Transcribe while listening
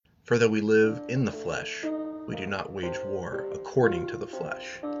For though we live in the flesh, we do not wage war according to the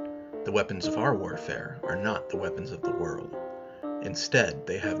flesh. The weapons of our warfare are not the weapons of the world. Instead,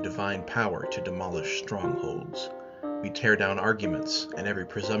 they have divine power to demolish strongholds. We tear down arguments and every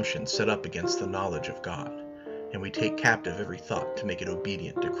presumption set up against the knowledge of God, and we take captive every thought to make it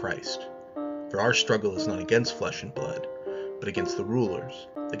obedient to Christ. For our struggle is not against flesh and blood, but against the rulers,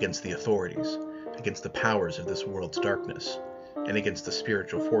 against the authorities, against the powers of this world's darkness, and against the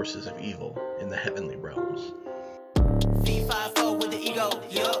spiritual forces of evil in the heavenly realms. V54 with the ego,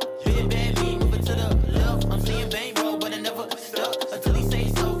 yup. Big bad me, moving to the left. I'm seeing bang roll, but I never stuck until he say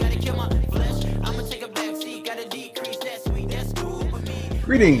so. Gotta kill my flesh. I'ma take a back seat, gotta decrease that sweet. That's cool with me.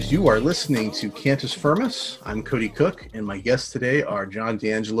 Greetings, you are listening to Cantus Firmus. I'm Cody Cook, and my guests today are John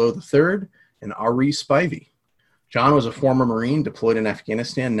D'Angelo III and Ari Spivey. John was a former Marine deployed in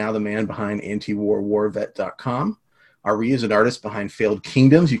Afghanistan, now the man behind antiwarwarvet.com. Ari is an artist behind Failed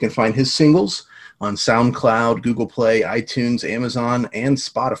Kingdoms. You can find his singles on SoundCloud, Google Play, iTunes, Amazon, and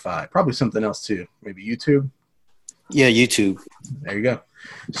Spotify. Probably something else too. Maybe YouTube? Yeah, YouTube. There you go.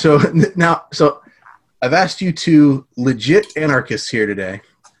 So I've asked you two legit anarchists here today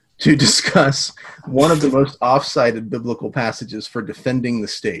to discuss one of the most off-cited biblical passages for defending the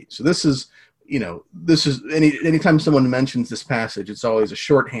state. So this is anytime someone mentions this passage, it's always a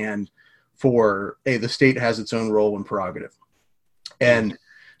shorthand for, hey, the state has its own role and prerogative. And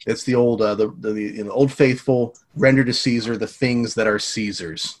it's the old old faithful, render to Caesar the things that are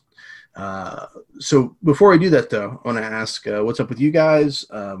Caesar's. So before I do that, though, I want to ask, what's up with you guys?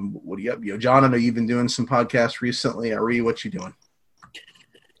 What are you up? John, I know you've been doing some podcasts recently. Ari, what you doing?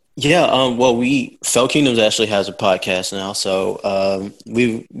 Yeah, Failed Kingdoms actually has a podcast now, so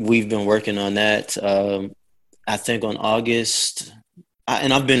we've been working on that. I think on August,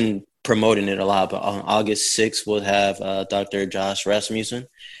 and I've been promoting it a lot, but on August 6th, we'll have Dr. Josh Rasmussen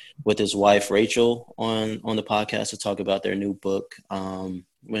with his wife Rachel on the podcast to talk about their new book,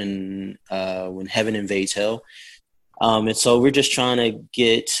 When Heaven Invades Hell. And so we're just trying to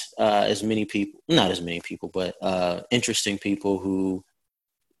get interesting people who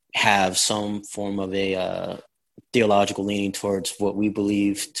have some form of a theological leaning towards what we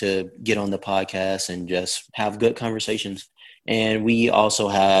believe to get on the podcast and just have good conversations. And we also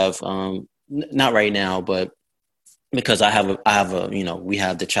have, not right now, but because we have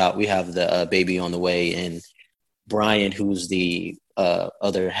the child, we have the baby on the way, and Brian, who's the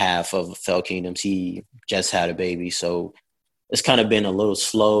other half of Failed Kingdoms, he just had a baby. So it's kind of been a little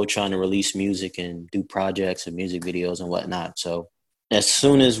slow trying to release music and do projects and music videos and whatnot. So as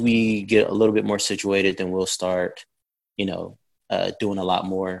soon as we get a little bit more situated, then we'll start, doing a lot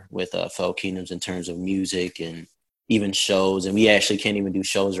more with Failed Kingdoms in terms of music and even shows. And we actually can't even do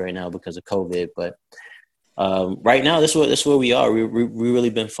shows right now because of COVID. But right now, that's where we are. We really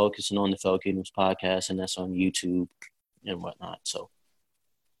been focusing on the Failed Kingdoms podcast, and that's on YouTube and whatnot. So,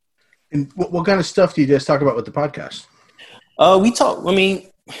 and what kind of stuff do you guys talk about with the podcast? I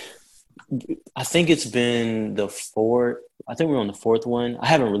think it's been the fourth. I think we're on the fourth one. I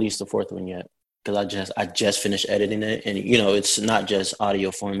haven't released the fourth one yet because I just finished editing it, and it's not just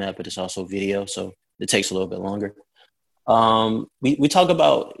audio format, but it's also video, so it takes a little bit longer. We talk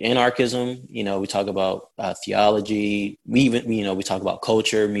about anarchism. We talk about theology. We talk about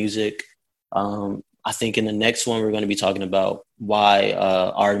culture, music. I think in the next one we're going to be talking about why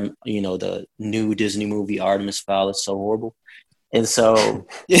the new Disney movie Artemis Fowl is so horrible. And so,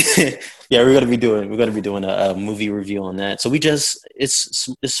 yeah, we're going to be doing a movie review on that. So it's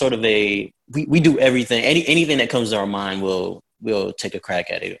sort of we do everything, anything that comes to our mind, we'll take a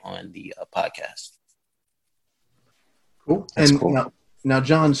crack at it on the podcast. Cool. That's and cool. Now,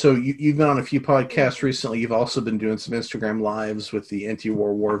 John, so you've been on a few podcasts recently. You've also been doing some Instagram lives with the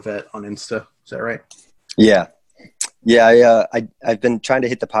Anti-War War Vet on Insta. Is that right? Yeah. I've been trying to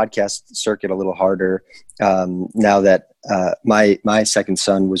hit the podcast circuit a little harder now that my second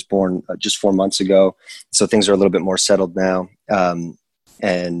son was born just 4 months ago. So things are a little bit more settled now.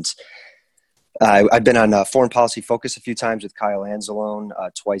 And I've been on Foreign Policy Focus a few times with Kyle Anzalone,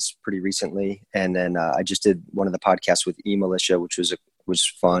 twice pretty recently. And then I just did one of the podcasts with E-Militia, which was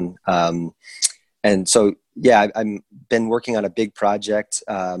fun. And so, yeah, I've been working on a big project.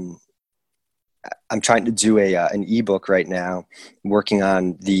 I'm trying to do an ebook right now, working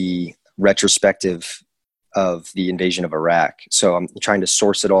on the retrospective of the invasion of Iraq. So I'm trying to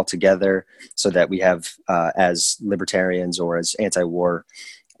source it all together so that we have, as libertarians or as anti-war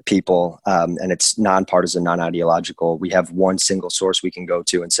people, and it's nonpartisan, non-ideological, we have one single source we can go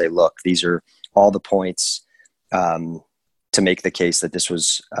to and say, look, these are all the points to make the case that this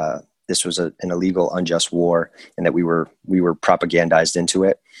this was an illegal, unjust war, and that we were propagandized into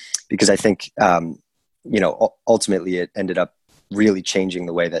it. Because I think, ultimately it ended up really changing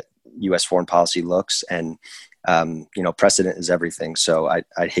the way that U.S. foreign policy looks, and precedent is everything. So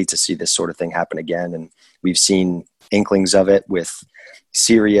I'd hate to see this sort of thing happen again. And we've seen inklings of it with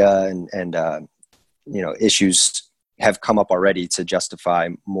Syria, and issues have come up already to justify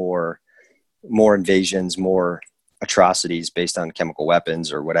more invasions, more atrocities based on chemical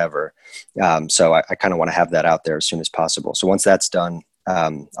weapons or whatever. So I kind of want to have that out there as soon as possible. So once that's done,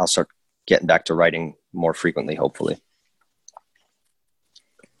 I'll start getting back to writing more frequently, hopefully.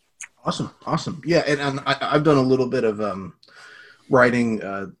 Awesome. Yeah, and I've done a little bit of writing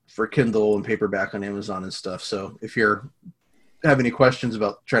for Kindle and paperback on Amazon and stuff. So if you have any questions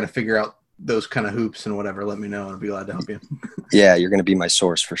about trying to figure out those kind of hoops and whatever, let me know, and I'll be glad to help you. Yeah, you're going to be my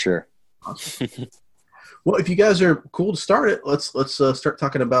source for sure. Awesome. Well, if you guys are cool to start it, let's start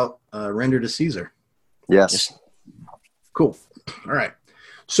talking about Render to Caesar. Yes. Cool. All right.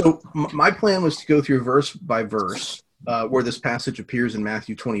 So my plan was to go through verse by verse where this passage appears in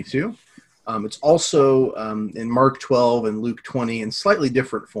Matthew 22. It's also in Mark 12 and Luke 20 in slightly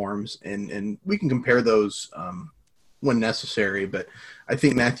different forms, and we can compare those when necessary, but I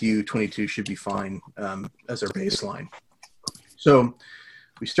think Matthew 22 should be fine as our baseline. So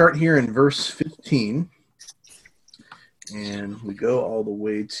we start here in verse 15, and we go all the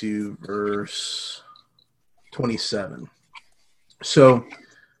way to verse 27. So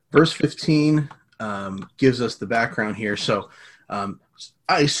verse 15 gives us the background here. So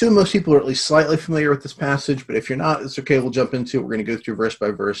I assume most people are at least slightly familiar with this passage, but if you're not, it's okay. We'll jump into it. We're going to go through verse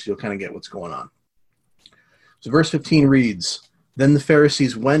by verse. You'll kind of get what's going on. So verse 15 reads, "Then the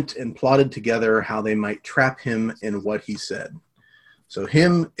Pharisees went and plotted together how they might trap him in what he said." So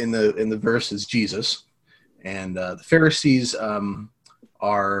him in the verse is Jesus, and the Pharisees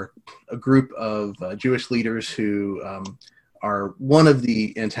are a group of Jewish leaders who are one of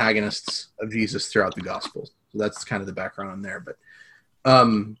the antagonists of Jesus throughout the Gospels. So that's kind of the background on there. But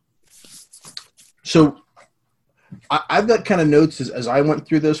so I've got kind of notes as I went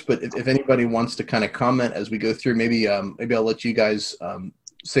through this, but if anybody wants to kind of comment as we go through, maybe I'll let you guys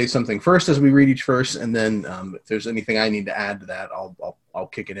say something first as we read each verse, and then if there's anything I need to add to that, I'll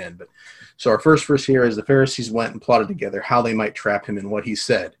kick it in. But so our first verse here is, "The Pharisees went and plotted together how they might trap him in what he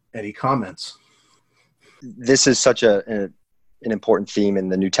said." Any comments? This is such an important theme in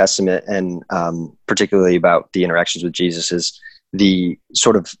the New Testament, and particularly about the interactions with Jesus, is the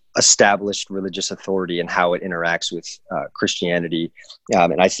sort of established religious authority and how it interacts with Christianity.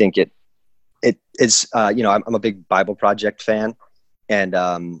 And I think it's I'm a big Bible Project fan, and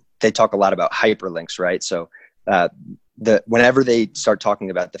they talk a lot about hyperlinks, right? So whenever they start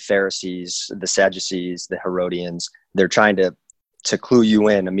talking about the Pharisees, the Sadducees, the Herodians, they're trying to clue you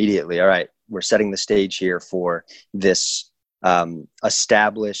in immediately. All right, we're setting the stage here for this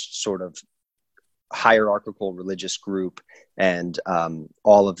established sort of hierarchical religious group, and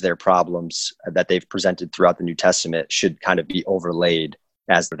all of their problems that they've presented throughout the New Testament should kind of be overlaid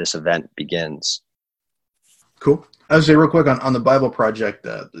as this event begins. Cool. I would say real quick on the Bible Project,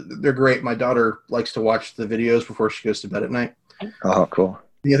 they're great. My daughter likes to watch the videos before she goes to bed at night. Oh, cool.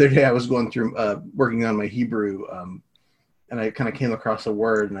 The other day I was going through working on my Hebrew, and I kind of came across a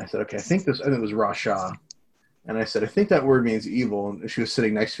word, and I said, okay, I think it was Rasha. And I said, I think that word means evil. And she was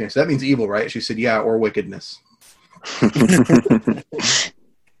sitting next to me. I said, that means evil, right? She said, yeah, or wickedness.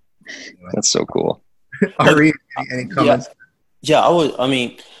 That's so cool. Ari, any comments? Yeah,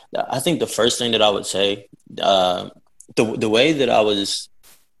 I think the first thing that I would say, the way that I was,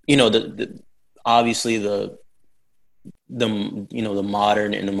 obviously the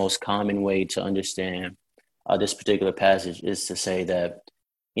modern and the most common way to understand this particular passage is to say that,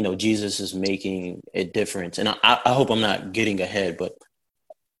 Jesus is making a difference. And I hope I'm not getting ahead, but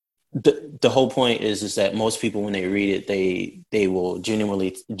the whole point is that most people, when they read it, they will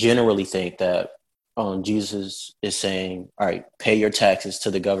generally think that Jesus is saying, all right, pay your taxes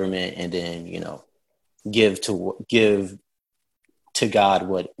to the government, and then, give to God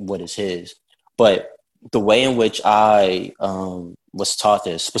what is his. But the way in which I was taught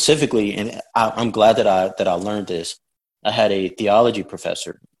this specifically, and I'm glad that I learned this. I had a theology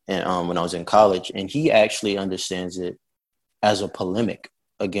professor when I was in college, and he actually understands it as a polemic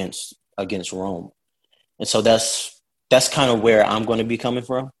against Rome. And so that's kind of where I'm going to be coming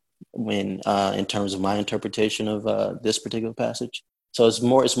from when in terms of my interpretation of this particular passage. So it's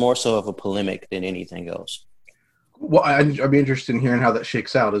more so of a polemic than anything else. Well, I'd be interested in hearing how that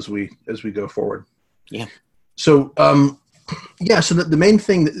shakes out as we go forward. Yeah. So so the main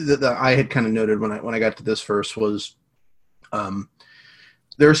thing that I had kind of noted when I got to this verse was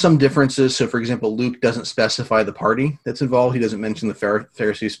there are some differences. So, for example, Luke doesn't specify the party that's involved. He doesn't mention the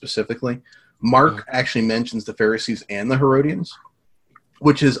Pharisees specifically. Mark actually mentions the Pharisees and the Herodians,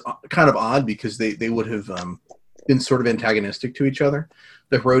 which is kind of odd because they would have been sort of antagonistic to each other.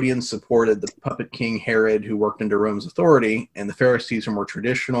 The Herodians supported the puppet king Herod, who worked under Rome's authority, and the Pharisees are more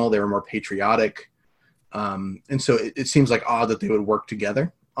traditional. They were more patriotic. And so it seems like odd that they would work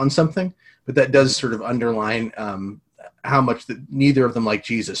together on something, but that does sort of underline how much that neither of them like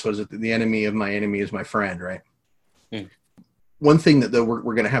Jesus. Was it the enemy of my enemy is my friend, right? One thing that though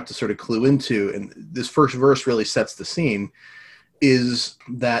we're going to have to sort of clue into, and this first verse really sets the scene, is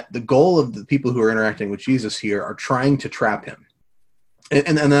that the goal of the people who are interacting with Jesus here are trying to trap him.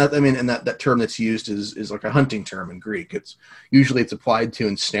 And that, I mean, and that term that's used is like a hunting term in Greek. It's usually applied to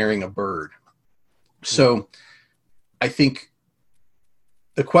ensnaring a bird. So I think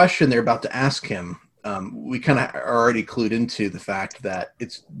the question they're about to ask him, we kind of are already clued into the fact that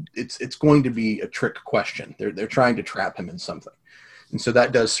it's going to be a trick question. They're trying to trap him in something. And so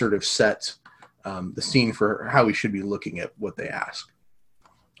that does sort of set the scene for how we should be looking at what they ask.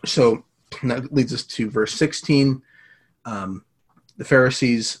 So that leads us to verse 16. The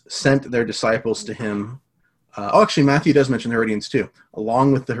Pharisees sent their disciples to him. Actually, Matthew does mention the Herodians too,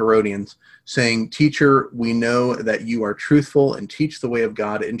 along with the Herodians, saying, "Teacher, we know that you are truthful and teach the way of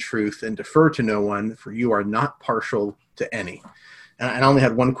God in truth and defer to no one, for you are not partial to any." And I only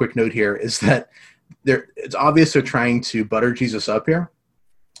had one quick note here, is that it's obvious they're trying to butter Jesus up here.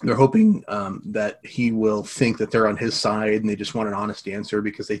 They're hoping that he will think that they're on his side, and they just want an honest answer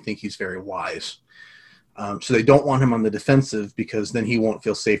because they think he's very wise. So they don't want him on the defensive because then he won't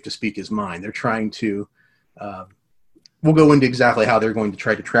feel safe to speak his mind. They're trying to we'll go into exactly how they're going to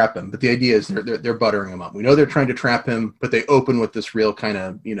try to trap him, but the idea is they're buttering him up. We know they're trying to trap him, but they open with this real kind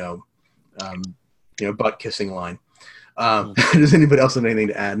of butt kissing line. Does anybody else have anything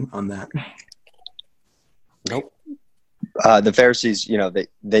to add on that? Nope. The Pharisees,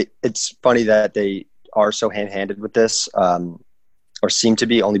 they it's funny that they are so hand-handed with this, or seem to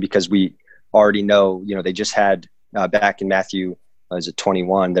be, only because we already know, they just had back in Matthew, is it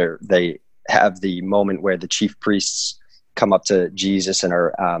 21, they have the moment where the chief priests come up to Jesus and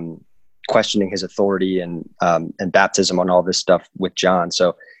are questioning his authority and baptism on all this stuff with John.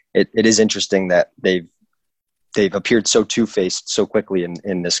 So it is interesting that they've appeared so two-faced so quickly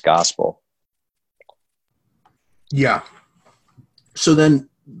in this gospel. Yeah. So then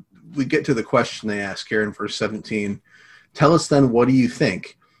we get to the question they ask here in verse 17. Tell us then, what do you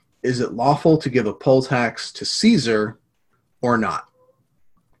think? Is it lawful to give a poll tax to Caesar or not?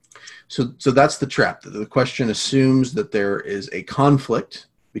 So that's the trap. The question assumes that there is a conflict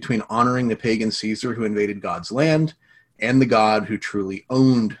between honoring the pagan Caesar who invaded God's land and the God who truly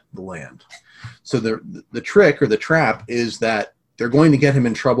owned the land. So the trick or the trap is that they're going to get him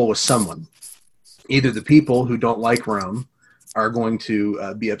in trouble with someone. Either the people who don't like Rome are going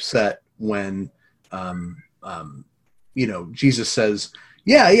to be upset when, Jesus says,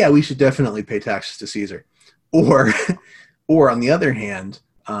 yeah, we should definitely pay taxes to Caesar. Or on the other hand,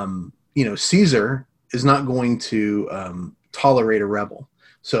 Caesar is not going to tolerate a rebel.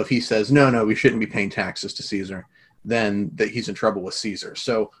 So if he says, no, we shouldn't be paying taxes to Caesar, then that he's in trouble with Caesar.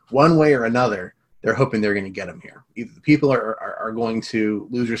 So one way or another, they're hoping they're going to get him here. Either the people are going to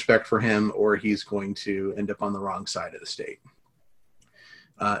lose respect for him, or he's going to end up on the wrong side of the state.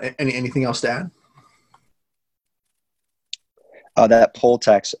 Anything else to add? That poll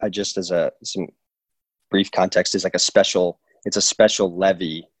tax, just as some brief context, is like a special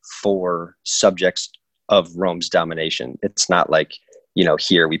levy for subjects of Rome's domination. It's not like,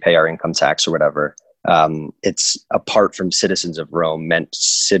 here we pay our income tax or whatever. It's apart from citizens of Rome, meant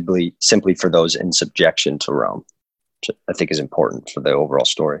simply for those in subjection to Rome, which I think is important for the overall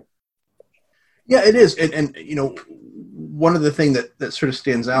story. Yeah, it is. And one of the things that sort of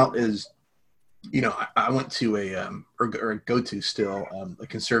stands out is, I went to or go to still a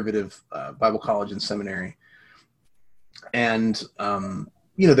conservative Bible college and seminary. And,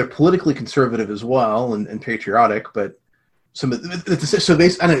 they're politically conservative as well and patriotic, but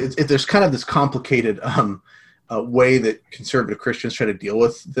there's kind of this complicated way that conservative Christians try to deal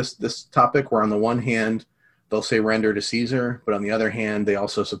with this topic, where on the one hand, they'll say render to Caesar, but on the other hand, they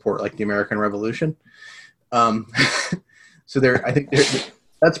also support like the American Revolution. So I think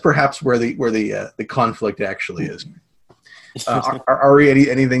that's perhaps where the conflict actually is. Are we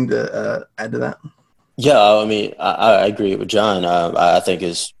anything to add to that? Yeah, I mean, I agree with John. I think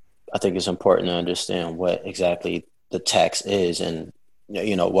it's important to understand what exactly the tax is, and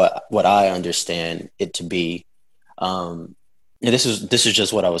what I understand it to be. And this is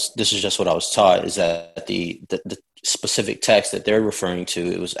just what I was taught, is that the specific text that they're referring to,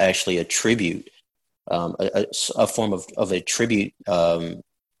 it was actually a tribute, a form of a tribute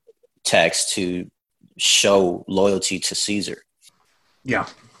text to show loyalty to Caesar. Yeah.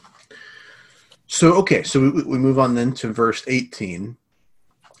 So we move on then to verse 18,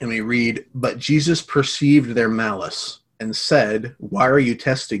 and we read, "But Jesus perceived their malice and said, 'Why are you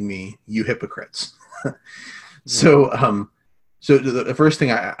testing me, you hypocrites?'" So the first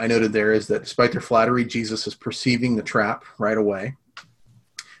thing I noted there is that despite their flattery, Jesus is perceiving the trap right away.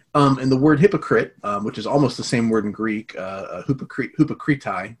 And the word hypocrite, which is almost the same word in Greek,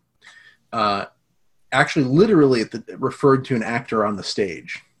 hypokritai, actually literally referred to an actor on the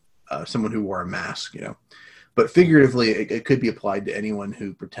stage, someone who wore a mask, But figuratively, it could be applied to anyone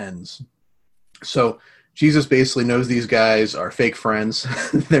who pretends. So Jesus basically knows these guys are fake friends.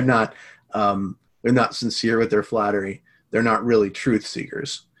 They're not sincere with their flattery. They're not really truth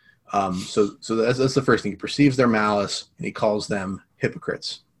seekers. So that's the first thing. He perceives their malice, and he calls them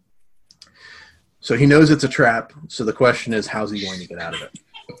hypocrites. So he knows it's a trap. So the question is, how's he going to get out of it?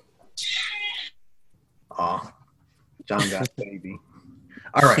 Aw, John got baby.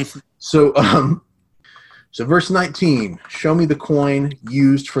 All right. So verse 19, "Show me the coin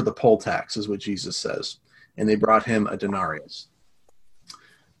used for the poll tax," is what Jesus says. And they brought him a denarius.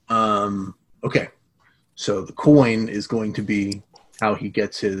 Okay. So the coin is going to be how he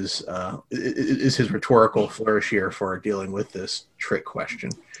gets his rhetorical flourish here for dealing with this trick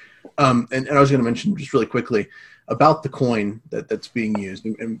question. And I was going to mention just really quickly about the coin that's being used,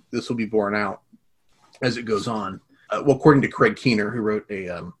 and this will be borne out as it goes on. According to Craig Keener, who wrote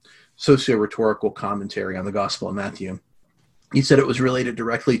a socio-rhetorical commentary on the Gospel of Matthew, he said it was related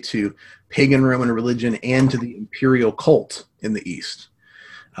directly to pagan Roman religion and to the imperial cult in the East.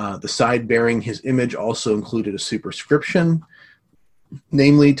 The side bearing his image also included a superscription,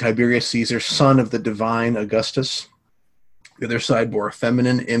 namely Tiberius Caesar, son of the divine Augustus. The other side bore a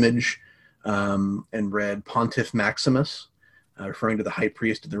feminine image and read Pontiff Maximus, referring to the high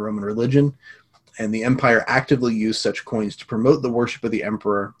priest of the Roman religion. And the empire actively used such coins to promote the worship of the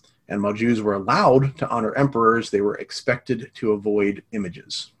emperor. And while Jews were allowed to honor emperors, they were expected to avoid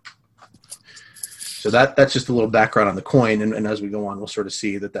images. So that's just a little background on the coin. And as we go on, we'll sort of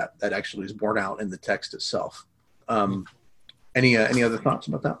see that actually is borne out in the text itself. Any other thoughts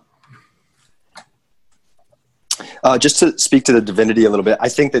about that? Just to speak to the divinity a little bit, I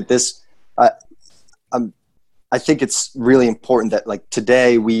think that this, I think it's really important that like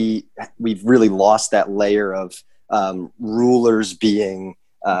today we've really lost that layer of rulers being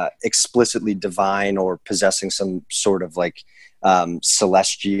explicitly divine or possessing some sort of like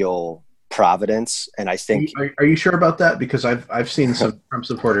celestial providence. And I think, are you sure about that? Because I've seen some Trump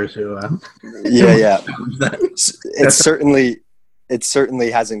supporters who yeah it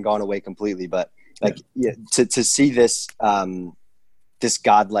certainly hasn't gone away completely, but like to see this this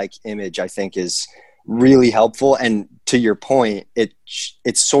godlike image, I think is really helpful. And to your point,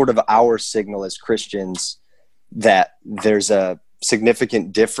 it's sort of our signal as Christians that there's a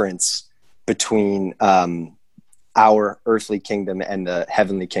significant difference between our earthly kingdom and the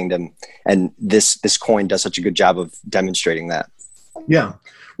heavenly kingdom, and this coin does such a good job of demonstrating that. Yeah,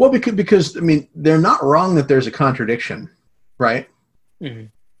 well, because I mean, they're not wrong that there's a contradiction, right? Mm-hmm.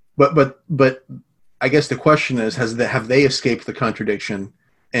 But I guess the question is, have they escaped the contradiction,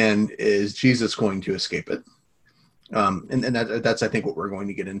 and is Jesus going to escape it? And that's I think what we're going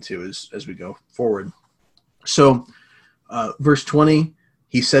to get into as we go forward. So, verse 20,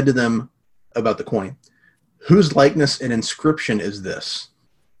 he said to them about the coin, "Whose likeness and inscription is this?"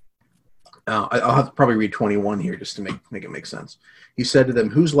 I'll have to probably read 21 here just to make it make sense. He said to them,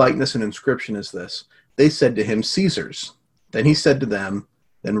 "Whose likeness and inscription is this?" They said to him, "Caesar's." Then he said to them,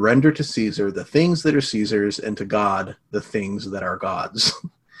 "Then render to Caesar the things that are Caesar's, and to God the things that are God's."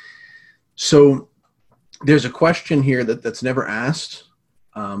 So there's a question here that's never asked,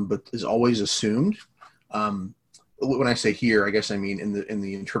 but is always assumed. When I say here, I guess I mean in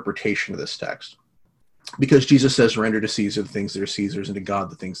the interpretation of this text. Because Jesus says, "Render to Caesar the things that are Caesar's, and to God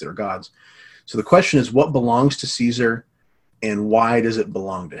the things that are God's." So the question is, what belongs to Caesar, and why does it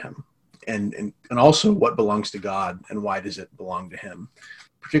belong to him? And also, what belongs to God, and why does it belong to him?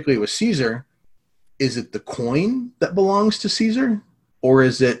 Particularly with Caesar, is it the coin that belongs to Caesar, or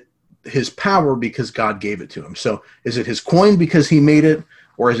is it his power because God gave it to him? So is it his coin because he made it,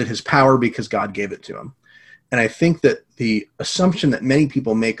 or is it his power because God gave it to him? And I think that the assumption that many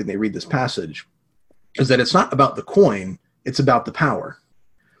people make when they read this passage is that it's not about the coin, it's about the power.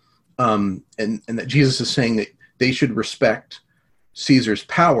 And that Jesus is saying that they should respect Caesar's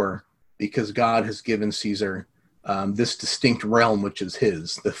power because God has given Caesar this distinct realm, which is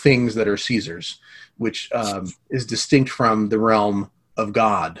his, the things that are Caesar's, which is distinct from the realm of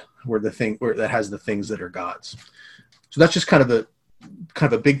God, where that has the things that are God's. So that's just kind of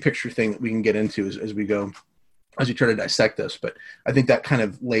a big picture thing that we can get into as we try to dissect this. But I think that kind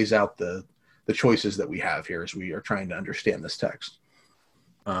of lays out the choices that we have here as we are trying to understand this text.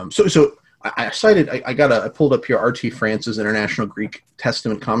 So I pulled up here R.T. France's International Greek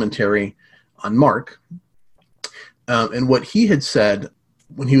Testament Commentary on Mark. And what he had said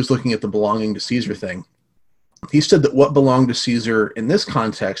when he was looking at the belonging to Caesar thing, he said that what belonged to Caesar in this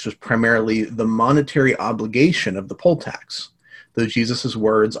context was primarily the monetary obligation of the poll tax, though Jesus'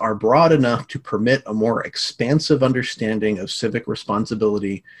 words are broad enough to permit a more expansive understanding of civic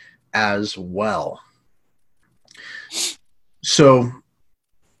responsibility as well. So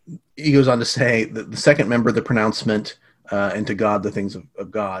he goes on to say that the second member of the pronouncement, and to God the things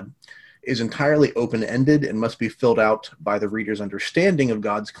of God, is entirely open-ended and must be filled out by the reader's understanding of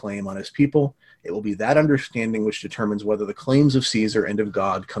God's claim on his people. It will be that understanding which determines whether the claims of Caesar and of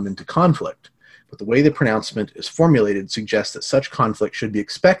God come into conflict. But the way the pronouncement is formulated suggests that such conflict should be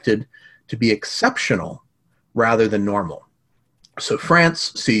expected to be exceptional rather than normal. So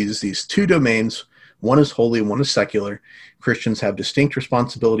France sees these two domains, one is holy, one is secular. Christians have distinct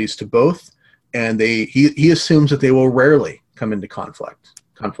responsibilities to both, and he assumes that they will rarely come into conflict.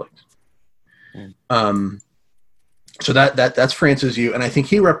 So that's France's view, and I think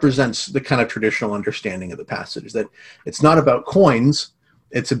he represents the kind of traditional understanding of the passage, that it's not about coins,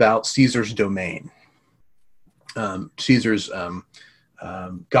 it's about Caesar's domain, Caesar's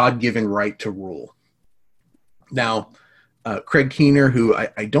God-given right to rule. Now, Craig Keener, who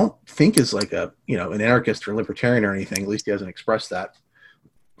I don't think is like an anarchist or libertarian or anything, at least he hasn't expressed that,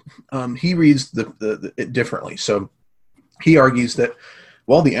 he reads it differently. So he argues that,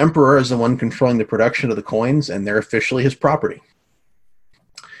 well, the emperor is the one controlling the production of the coins, and they're officially his property.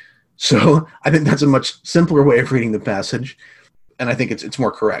 So I think that's a much simpler way of reading the passage, and I think it's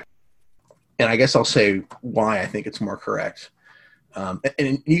more correct. And I guess I'll say why I think it's more correct.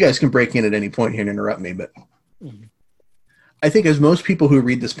 And you guys can break in at any point here and interrupt me, but I think as most people who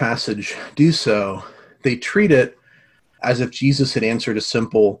read this passage do so, they treat it as if Jesus had answered a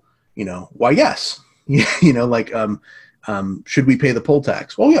simple, why, yes. Should we pay the poll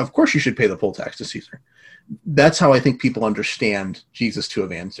tax? Well, yeah, of course you should pay the poll tax to Caesar. That's how I think people understand Jesus to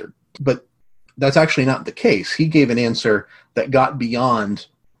have answered. But that's actually not the case. He gave an answer that got beyond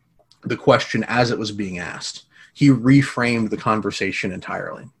the question as it was being asked. He reframed the conversation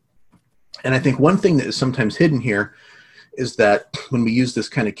entirely. And I think one thing that is sometimes hidden here is that when we use this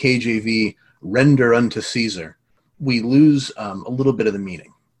kind of KJV, render unto Caesar, we lose a little bit of the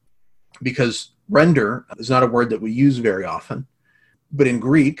meaning. Because render is not a word that we use very often, but in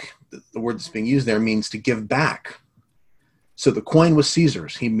Greek, the word that's being used there means to give back. So the coin was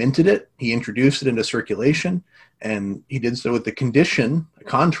Caesar's. He minted it, he introduced it into circulation, and he did so with the condition, a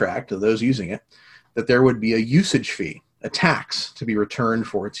contract of those using it, that there would be a usage fee, a tax to be returned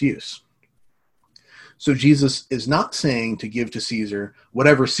for its use. So Jesus is not saying to give to Caesar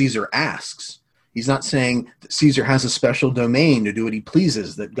whatever Caesar asks. He's not saying that Caesar has a special domain to do what he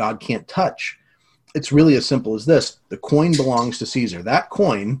pleases that God can't touch. It's really as simple as this. The coin belongs to Caesar. That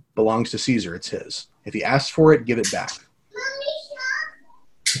coin belongs to Caesar. It's his. If he asks for it, give it back.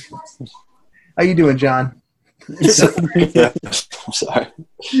 How you doing, John? Yeah, I'm sorry. No,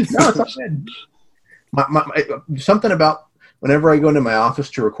 it's not good. Something about whenever I go into my office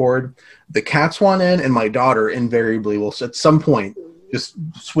to record, the cats want in, and my daughter invariably will, at some point, just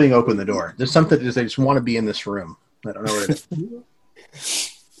swing open the door. There's something that they just want to be in this room. I don't know what it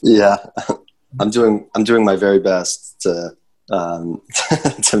is. Yeah, I'm doing my very best to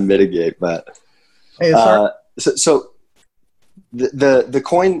to mitigate, but hey, so the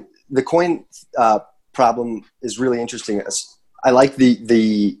coin problem is really interesting. I like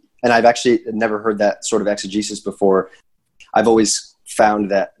the and I've actually never heard that sort of exegesis before. I've always found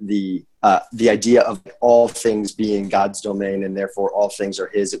that the idea of all things being God's domain and therefore all things are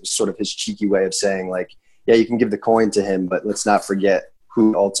his, it was sort of his cheeky way of saying, like, yeah, you can give the coin to him, but let's not forget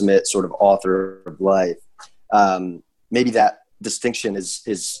who the ultimate sort of author of life. Maybe that distinction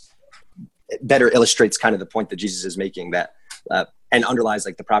is better illustrates kind of the point that Jesus is making, that and underlies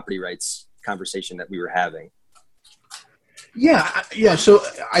like the property rights conversation that we were having. Yeah. So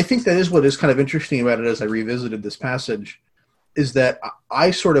I think that is what is kind of interesting about it as I revisited this passage, is that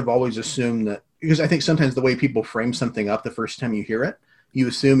I sort of always assume that, because I think sometimes the way people frame something up the first time you hear it, you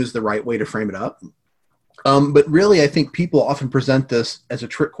assume is the right way to frame it up. But really, I think people often present this as a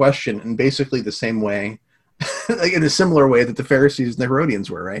trick question in basically the same way, like in a similar way that the Pharisees and the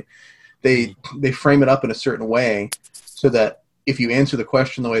Herodians were, right? they frame it up in a certain way so that if you answer the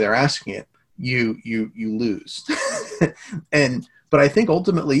question the way they're asking it, you lose. But I think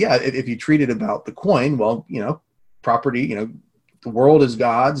ultimately, yeah, if you treat it about the coin, well, property, the world is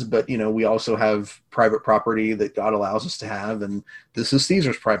God's, but we also have private property that God allows us to have, and this is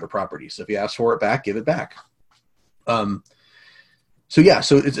Caesar's private property. So if you ask for it back, give it back. So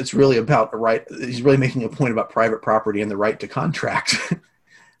it's really about a right. He's really making a point about private property and the right to contract.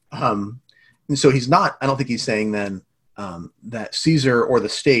 And so I don't think he's saying then that Caesar or the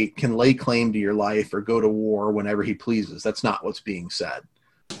state can lay claim to your life or go to war whenever he pleases. That's not what's being said.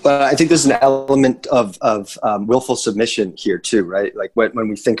 But I think there's an element of willful submission here too, right? Like when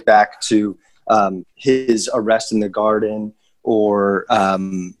we think back to his arrest in the garden, or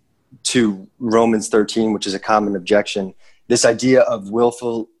to Romans 13, which is a common objection, this idea of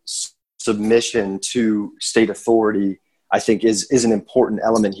willful submission to state authority, I think is an important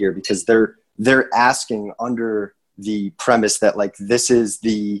element here, because they're asking under the premise that like this is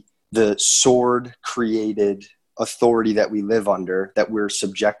the sword created authority that we live under, that we're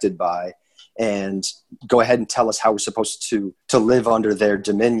subjected by, and go ahead and tell us how we're supposed to live under their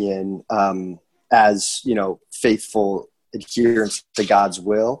dominion as faithful adherence to God's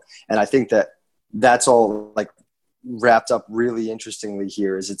will. And I think that's all like wrapped up really interestingly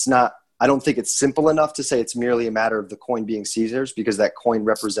here. I don't think it's simple enough to say it's merely a matter of the coin being Caesar's, because that coin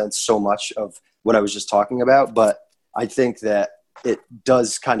represents so much of what I was just talking about. But I think that it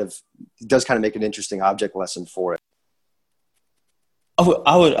does kind of make an interesting object lesson for it.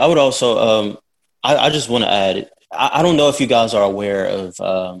 I would also I just want to add, I don't know if you guys are aware of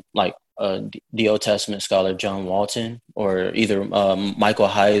the Old Testament scholar John Walton, or either Michael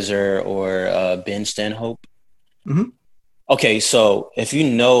Heiser or Ben Stanhope. Mm-hmm. Okay, so if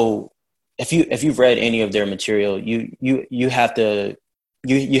you've read any of their material, you have to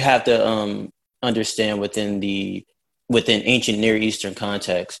understand within ancient Near Eastern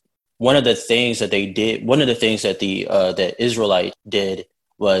context, one of the things that the Israelite did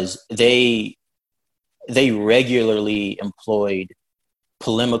was they regularly employed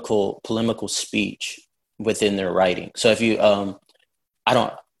polemical speech within their writing. So if you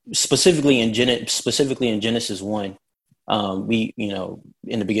specifically in Genesis 1,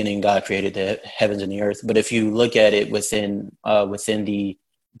 in the beginning God created the heavens and the earth. But if you look at it within the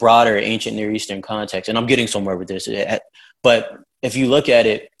broader ancient Near Eastern context, and I'm getting somewhere with this, but if you look at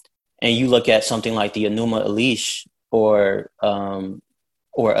it and you look at something like the Enuma Elish or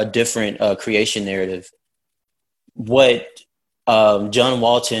a different creation narrative, what John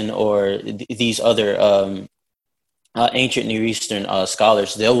Walton or these other ancient Near Eastern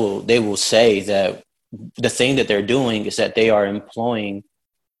scholars, they will say that the thing that they're doing is that they are employing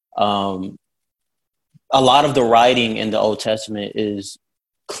a lot of the writing in the Old Testament is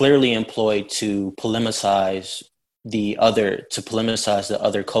clearly employed to polemicize the other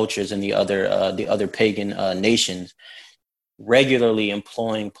cultures and the other pagan nations, regularly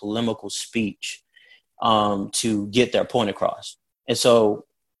employing polemical speech to get their point across. And so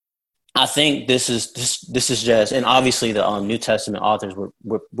I think this is just, and obviously the New Testament authors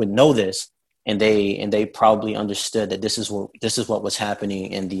would know this, and they probably understood that this is what was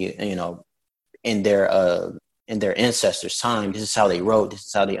happening in their ancestors' time. This is how they wrote. This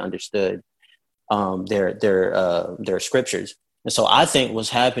is how they understood their scriptures. And so I think what's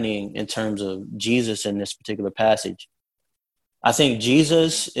happening in terms of Jesus in this particular passage, I think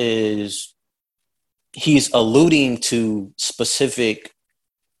Jesus he's alluding to specific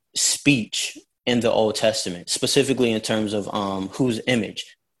speech in the Old Testament, specifically in terms of whose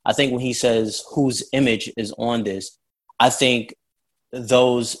image. I think when he says whose image is on this, I think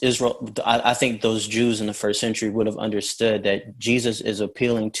those Jews in the first century would have understood that Jesus is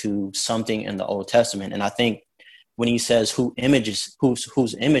appealing to something in the Old Testament. And I think when he says whose image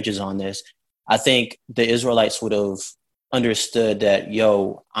is on this, I think the Israelites would have understood that,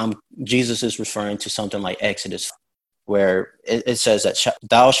 Jesus is referring to something like Exodus, where it says that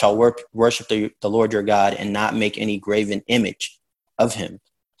thou shalt worship the Lord your God and not make any graven image of him.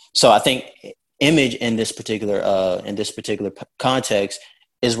 So I think image in this particular context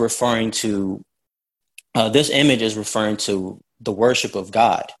is referring to this image is referring to the worship of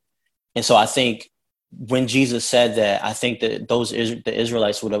God. And so I think when Jesus said that, I think that the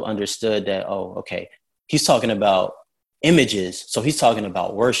Israelites would have understood that, oh, okay, he's talking about images, so he's talking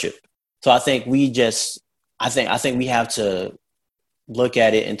about worship. So I think we have to look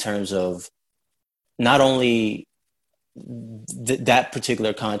at it in terms of not only that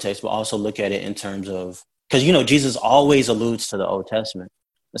particular context, but also look at it in terms of, because Jesus always alludes to the Old Testament.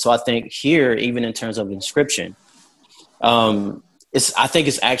 And so I think here, even in terms of inscription, I think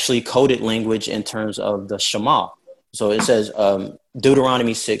it's actually coded language in terms of the Shema. So it says,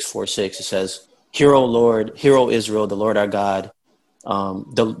 Deuteronomy 6:4-6, it says, "Hear, O Lord, hear, O Israel, the Lord our God,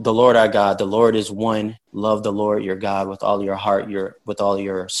 the Lord our God, the Lord is one. Love the Lord your God with all your heart, with all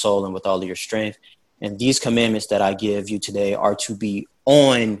your soul, and with all your strength. And these commandments that I give you today are to be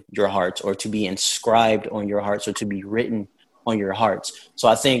on your hearts, or to be inscribed on your hearts, or to be written on your hearts." So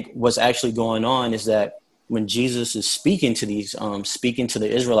I think what's actually going on is that when Jesus is speaking to the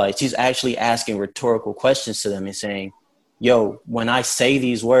Israelites, he's actually asking rhetorical questions to them and saying, yo, when I say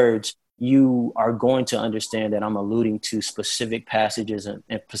these words, you are going to understand that I'm alluding to specific passages and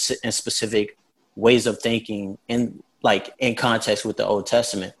specific ways of thinking in context with the Old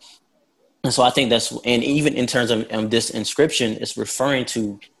Testament. And so I think and even in terms of this inscription, it's referring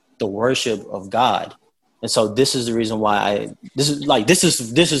to the worship of God. And so this is the reason why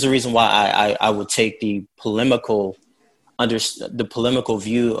I would take the polemical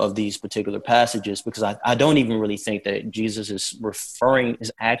view of these particular passages, because I don't even really think that Jesus is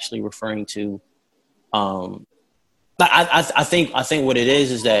actually referring to. I think what it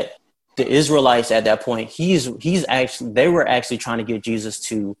is that the Israelites at that point, they were actually trying to get Jesus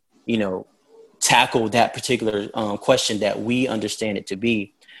to, tackle that particular question that we understand it to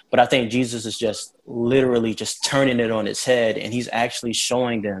be. But I think Jesus is just literally just turning it on its head. And he's actually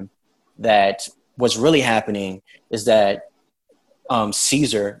showing them that what's really happening is that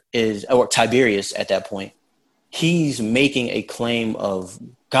Caesar or Tiberius at that point, he's making a claim of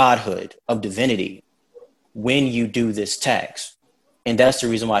godhood, of divinity, when you do this tax. And that's the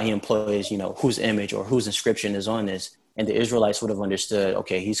reason why he employs, whose image or whose inscription is on this. And the Israelites would have understood,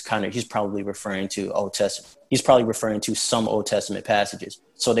 okay, he's probably referring to Old Testament. He's probably referring to some Old Testament passages.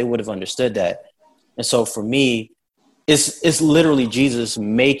 So they would have understood that. And so for me, it's literally Jesus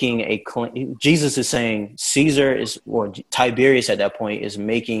making a claim. Jesus is saying Tiberius at that point is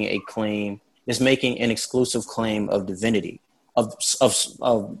making a claim, is making an exclusive claim of divinity. And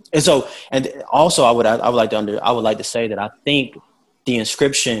also I would like to say that I think the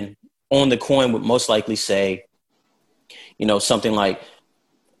inscription on the coin would most likely say, something like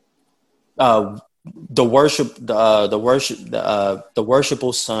the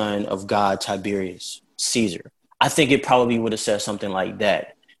worshipful son of God, Tiberius, Caesar. I think it probably would have said something like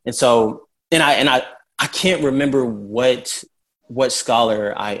that. And so, I can't remember what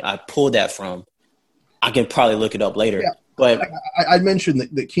scholar I pulled that from. I can probably look it up later. Yeah. But I mentioned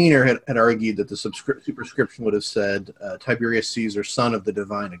that Keener had argued that the superscription would have said Tiberius Caesar, son of the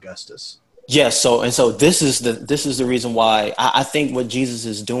divine Augustus. Yes. So this is the reason why I think what Jesus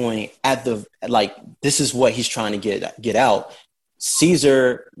is doing this is what he's trying to get out.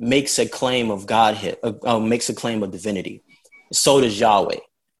 Caesar makes a claim of Godhead, makes a claim of divinity. So does Yahweh.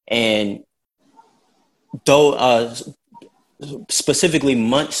 And though specifically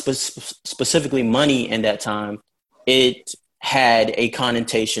money in that time, it had a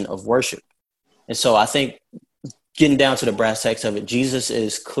connotation of worship. And so I think, getting down to the brass tacks of it, Jesus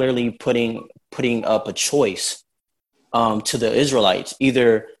is clearly putting up a choice to the Israelites.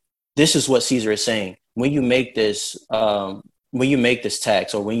 Either this is what Caesar is saying: when you make this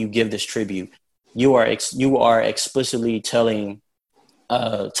tax, or when you give this tribute, you are explicitly telling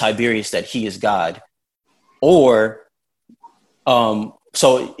Tiberius that he is God. Or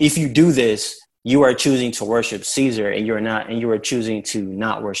so if you do this, you are choosing to worship Caesar, and you are choosing to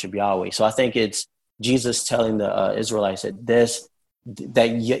not worship Yahweh. So I think it's Jesus telling the Israelites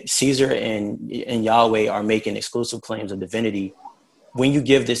that Caesar and Yahweh are making exclusive claims of divinity. When you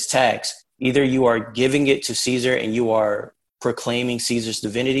give this tax, either you are giving it to Caesar and you are proclaiming Caesar's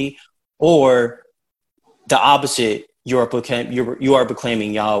divinity, or the opposite, you are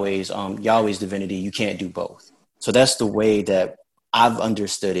proclaiming Yahweh's divinity. You can't do both. So that's the way that I've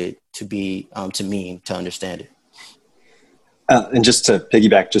understood it to be, to understand it. And just to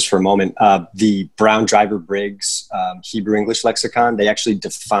piggyback just for a moment, the Brown Driver Briggs Hebrew English lexicon, they actually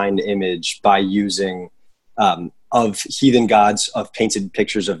define image by using of heathen gods, of painted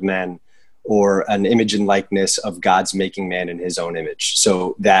pictures of men, or an image and likeness of God's making man in his own image.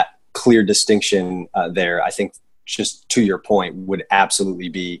 So that clear distinction there, I think, just to your point, would absolutely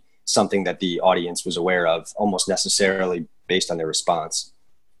be something that the audience was aware of, almost necessarily based on their response.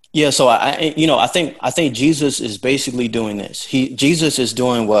 Yeah, so I think Jesus is basically doing this. Jesus is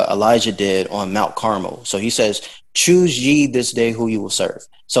doing what Elijah did on Mount Carmel. So he says, "Choose ye this day who you will serve."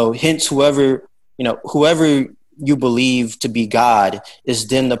 So hence, whoever you believe to be God is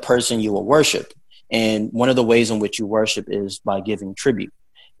then the person you will worship. And one of the ways in which you worship is by giving tribute.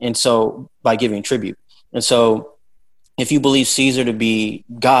 And so if you believe Caesar to be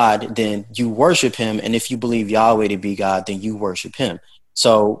God, then you worship him, and if you believe Yahweh to be God, then you worship him.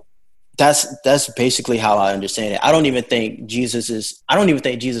 So that's basically how I understand it. I don't even think Jesus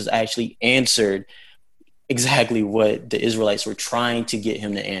actually answered exactly what the Israelites were trying to get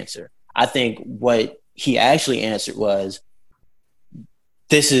him to answer. I think what he actually answered was,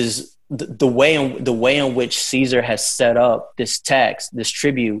 this is the way in which Caesar has set up this tax, this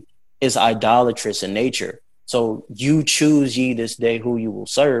tribute, is idolatrous in nature. So you choose ye this day who you will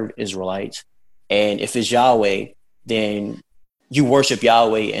serve, Israelites. And if it's Yahweh, then you worship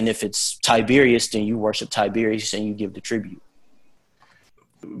Yahweh. And if it's Tiberius, then you worship Tiberius and you give the tribute.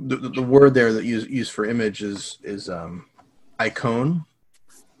 The word there that used for image is icon.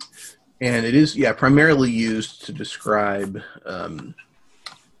 And it is, primarily used to describe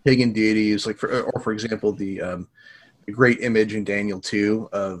pagan deities, like for example, the great image in Daniel 2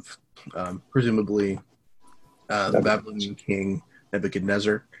 of presumably the Babylonian king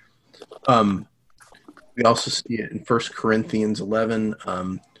Nebuchadnezzar. We also see it in 1 Corinthians 11,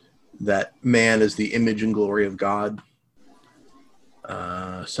 that man is the image and glory of God.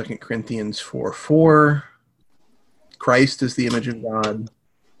 2 Corinthians 4:4, Christ is the image of God.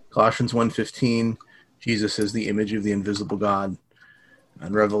 Colossians 1:15, Jesus is the image of the invisible God.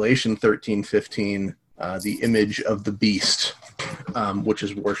 And Revelation 13:15, the image of the beast, which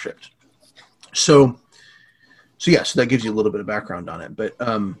is worshipped. So that gives you a little bit of background on it. But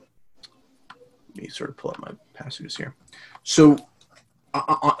let me sort of pull up my passages here. So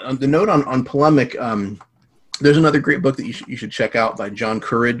on the note on polemic, there's another great book that you should check out by John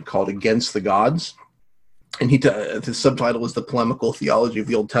Currid called Against the Gods. And his subtitle is The Polemical Theology of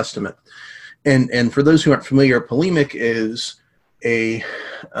the Old Testament. And for those who aren't familiar, polemic is a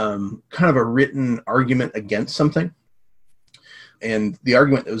kind of a written argument against something. And the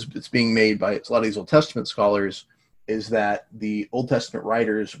argument that's being made by a lot of these Old Testament scholars is that the Old Testament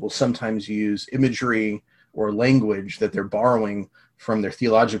writers will sometimes use imagery or language that they're borrowing from their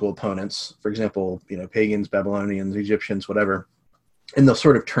theological opponents, for example, pagans, Babylonians, Egyptians, whatever, and they'll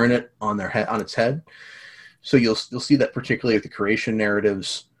sort of turn it on its head. So you'll see that particularly with the creation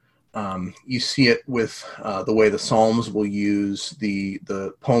narratives. You see it with the way the Psalms will use the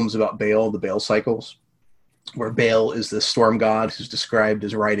poems about Baal, the Baal cycles, where Baal is the storm god who's described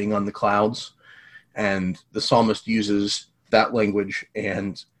as riding on the clouds. And the psalmist uses that language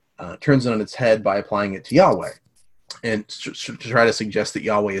and turns it on its head by applying it to Yahweh, and to try to suggest that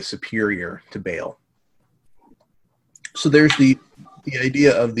Yahweh is superior to Baal. So there's the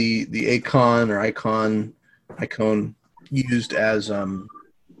idea of the icon used as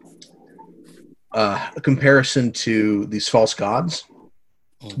a comparison to these false gods.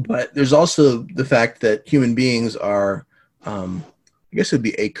 But there's also the fact that human beings are, I guess it'd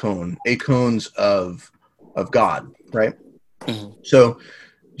be icons of God, right? Mm-hmm. So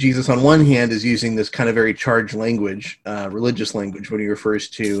Jesus, on one hand, is using this kind of very charged language, religious language, when he refers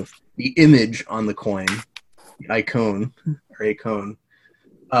to the image on the coin, the icon,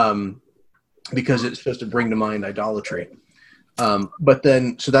 because it's supposed to bring to mind idolatry. But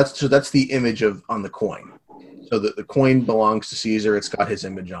then, so that's the image on the coin. So the coin belongs to Caesar; it's got his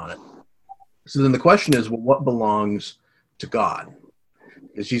image on it. So then the question is, well, what belongs to God?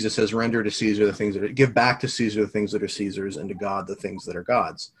 Because Jesus says, "Render to Caesar the things give back to Caesar the things that are Caesar's, and to God the things that are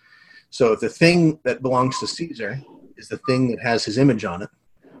God's." So if the thing that belongs to Caesar is the thing that has his image on it,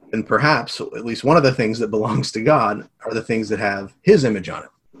 then perhaps at least one of the things that belongs to God are the things that have his image on it.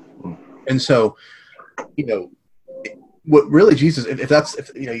 And so, what really Jesus,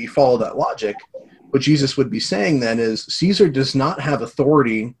 if you follow that logic, what Jesus would be saying then is Caesar does not have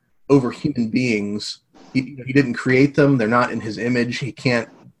authority over human beings. He didn't create them. They're not in his image. He can't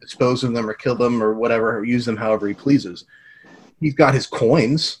dispose of them or kill them or whatever, or use them however he pleases. He's got his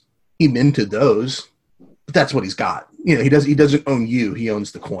coins. He minted those, but that's what he's got. He doesn't own you. He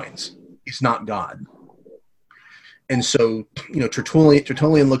owns the coins. He's not God. And so,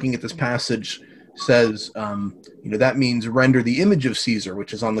 Tertullian looking at this passage says, that means render the image of Caesar,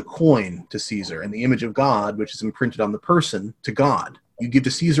 which is on the coin, to Caesar, and the image of God, which is imprinted on the person, to God. You give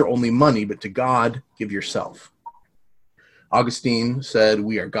to Caesar only money, but to God give yourself. Augustine said,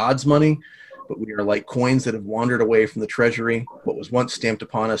 we are God's money, but we are like coins that have wandered away from the treasury. What was once stamped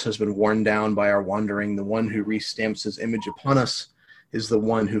upon us has been worn down by our wandering. The one who restamps his image upon us is the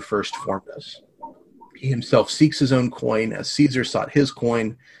one who first formed us. He himself seeks his own coin as Caesar sought his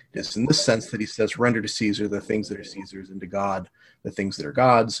coin. It is in this sense that he says, render to Caesar the things that are Caesar's, and to God the things that are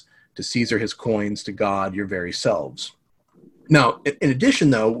God's. To Caesar his coins, to God your very selves. Now, in addition,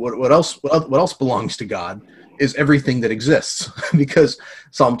 though, what else belongs to God is everything that exists, because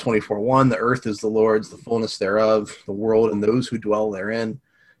Psalm 24:1, the earth is the Lord's, the fullness thereof, the world and those who dwell therein.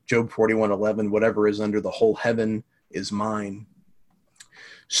 Job 41:11, whatever is under the whole heaven is mine.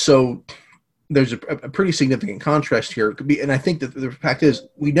 So there's a pretty significant contrast here. And I think that the fact is,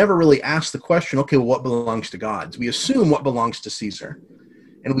 we never really ask the question, okay, well, what belongs to God? We assume what belongs to Caesar.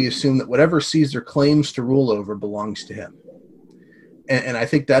 And we assume that whatever Caesar claims to rule over belongs to him. And I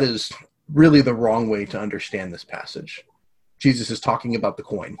think that is really the wrong way to understand this passage. Jesus is talking about the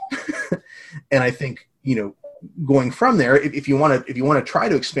coin. And I think, going from there, if you want to try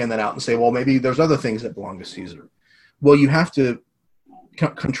to expand that out and say, well, maybe there's other things that belong to Caesar. Well, you have to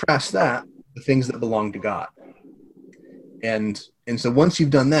contrast that with things that belong to God. And so once you've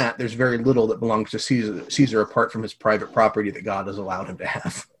done that, there's very little that belongs to Caesar apart from his private property that God has allowed him to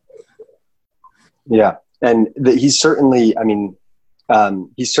have. Yeah. And he's certainly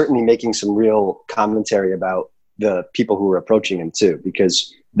making some real commentary about the people who are approaching him too,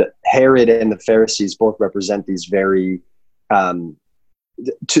 because Herod and the Pharisees both represent these very, to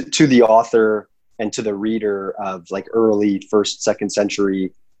the author and to the reader of like early 1st, 2nd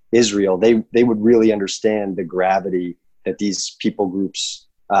century Israel, they would really understand the gravity that these people groups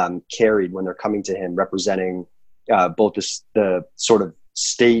carried when they're coming to him, representing both the sort of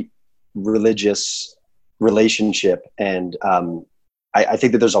state religious relationship. And I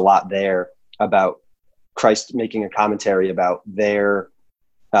think that there's a lot there about Christ making a commentary about their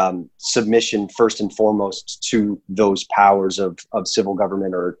submission first and foremost to those powers of civil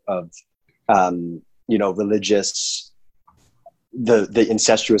government or of religious, the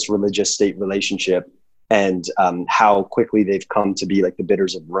incestuous religious state relationship, and how quickly they've come to be like the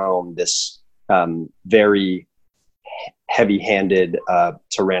bidders of Rome, this very heavy-handed,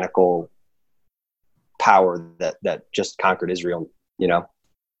 tyrannical power that just conquered Israel. Yeah.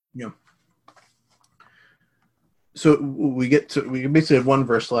 So we basically have one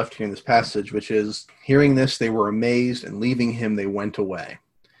verse left here in this passage, which is, hearing this, they were amazed, and leaving him, they went away.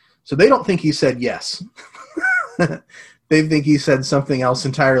 So they don't think he said yes. They think he said something else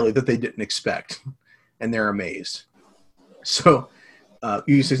entirely that they didn't expect, and they're amazed. So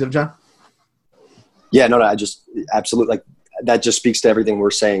you say something, John? Yeah, no, I just absolutely, like, that just speaks to everything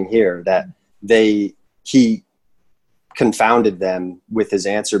we're saying here, that he confounded them with his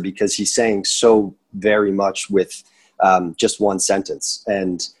answer, because he's saying so very much with just one sentence.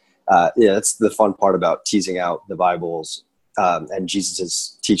 And that's the fun part about teasing out the Bibles and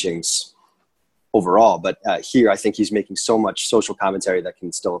Jesus's teachings overall. But here, I think he's making so much social commentary that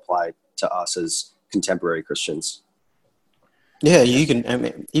can still apply to us as contemporary Christians. Yeah, you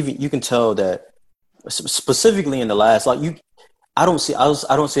can tell that specifically in the last, I don't see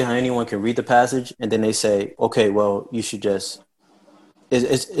how anyone can read the passage and then they say, okay, well, you should just,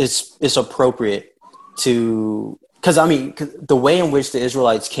 it's appropriate to, because the way in which the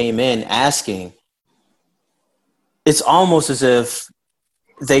Israelites came in asking, it's almost as if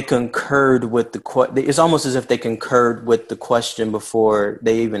they concurred with the question before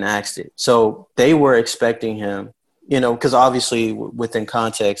they even asked it. So they were expecting him, because obviously within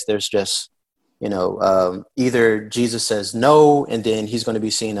context, there's just, either Jesus says no, and then he's going to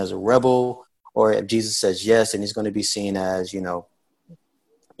be seen as a rebel, or if Jesus says yes, and he's going to be seen as,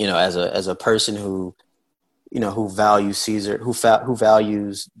 as a person who values Caesar, who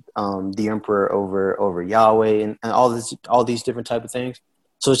values the emperor over Yahweh, and all these different type of things.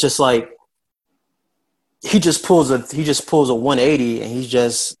 So it's just like he just pulls a 180, and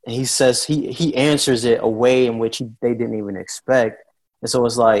he says he answers it a way in which they didn't even expect, and so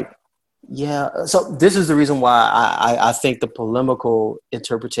it's like. Yeah, so this is the reason why I think the polemical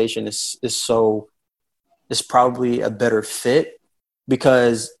interpretation is probably a better fit,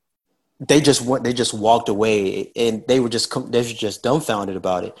 because they just walked away and they were just dumbfounded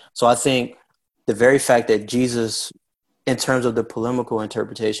about it. So I think the very fact that Jesus, in terms of the polemical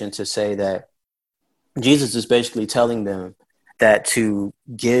interpretation, to say that Jesus is basically telling them that to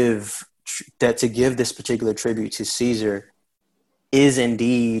give this particular tribute to Caesar is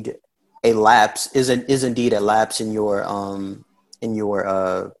indeed a lapse in your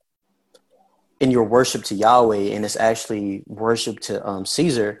worship to Yahweh, and it's actually worship to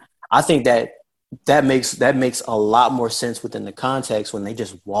Caesar. I think that makes a lot more sense within the context when they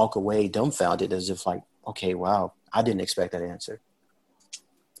just walk away dumbfounded, as if like, okay, wow, I didn't expect that answer.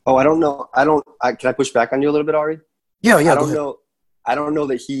 Oh, I don't know. Can I push back on you a little bit, Ari? Yeah. I don't know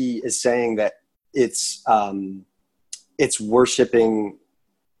that he is saying that it's worshiping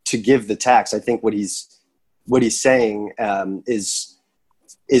to give the tax. I think what he's saying is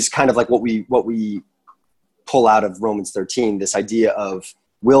kind of like what we pull out of Romans 13, this idea of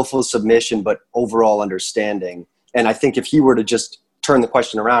willful submission, but overall understanding. And I think if he were to just turn the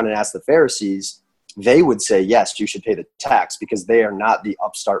question around and ask the Pharisees, they would say, yes, you should pay the tax, because they are not the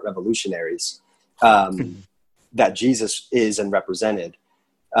upstart revolutionaries that Jesus is and represented.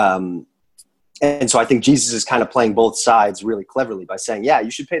 And so I think Jesus is kind of playing both sides really cleverly by saying, yeah,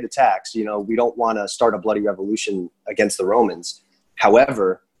 you should pay the tax. You know, we don't want to start a bloody revolution against the Romans.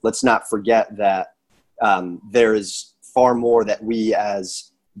 However, let's not forget that there is far more that we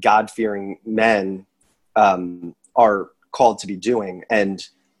as God-fearing men are called to be doing, and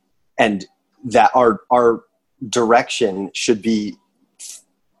that our direction should be,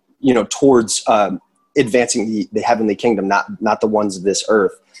 you know, towards advancing the heavenly kingdom, not the ones of this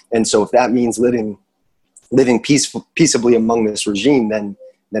earth. And so if that means living peaceably among this regime,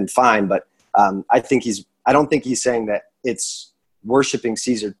 then fine. But I don't think he's saying that it's worshiping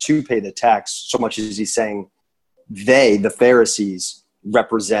Caesar to pay the tax so much as he's saying the Pharisees,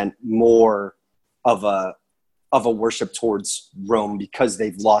 represent more of a worship towards Rome because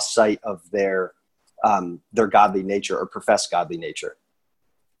they've lost sight of their godly nature or professed godly nature.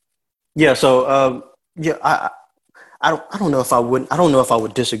 Yeah. So I don't know if I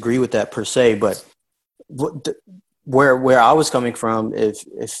would disagree with that per se, but where I was coming from, if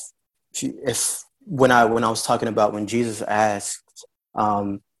when I was talking about when Jesus asked,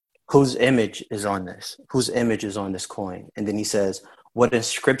 whose image is on this? Whose image is on this coin? And then he says, what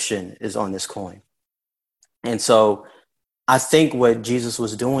inscription is on this coin? And so I think what Jesus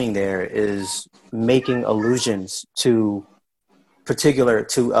was doing there is making allusions to particular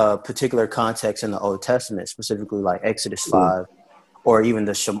context in the Old Testament, specifically like Exodus 5, or even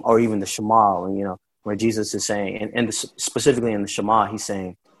the Shema, and, you know, where Jesus is saying, and specifically in the Shema, he's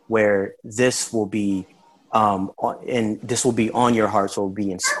saying where this will be, and this will be on your heart, so it will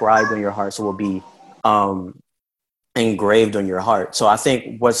be inscribed on your heart, so it will be engraved on your heart. So I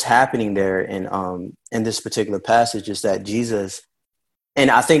think what's happening there in this particular passage is that Jesus, and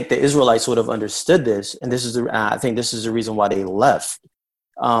I think the Israelites would have understood this, and I think this is the reason why they left.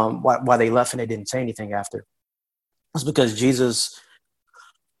 Why they left and they didn't say anything after. It's because Jesus,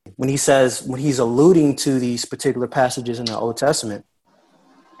 when he's alluding to these particular passages in the Old Testament,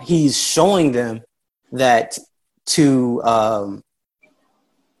 he's showing them that to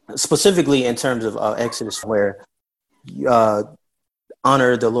specifically in terms of Exodus, where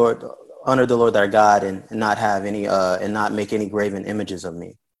honor the Lord our God and not have any and not make any graven images of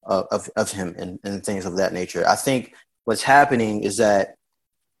me, of him and things of that nature. I think what's happening is that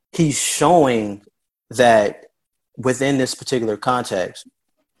he's showing that within this particular context,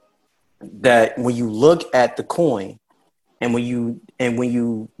 that when you look at the coin and when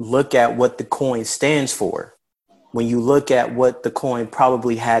you look at what the coin stands for, when you look at what the coin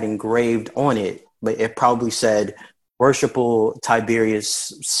probably had engraved on it, but it probably said worshipful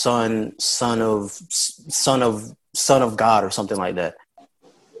Tiberius, son of God, or something like that.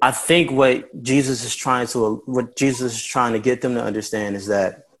 I think what Jesus is trying to get them to understand is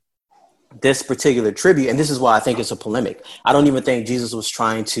that this particular tribute, and this is why I think it's a polemic. I don't even think Jesus was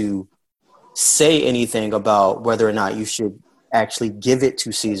trying to say anything about whether or not you should actually give it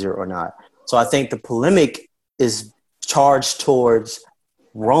to Caesar or not. So I think the polemic is charged towards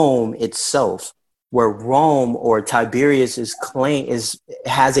Rome itself, where Rome or Tiberius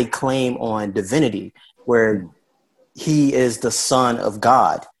has a claim on divinity, where he is the Son of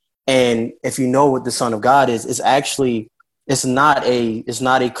God. And if you know what the Son of God is, it's not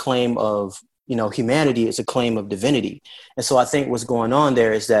a claim of, you know, humanity, it's a claim of divinity. And so I think what's going on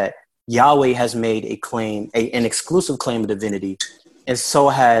there is that Yahweh has made a claim, an exclusive claim of divinity, and so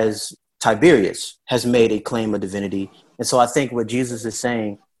has Tiberius has made a claim of divinity. And so I think what Jesus is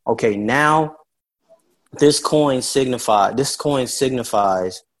saying, okay, now this coin signifies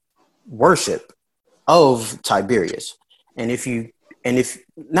worship of Tiberius. And if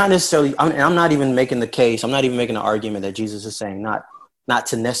not necessarily, I'm not even making the case, I'm not even making an argument that Jesus is saying not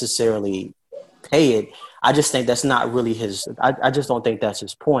to necessarily pay it. I just think that's not really I just don't think that's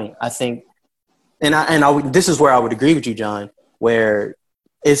his point. I think, this is where I would agree with you, John, where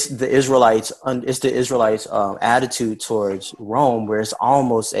it's the Israelites' attitude towards Rome, where it's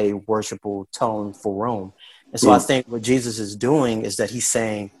almost a worshipful tone for Rome. And so I think what Jesus is doing is that he's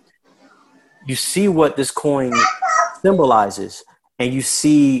saying, you see what this coin symbolizes, and you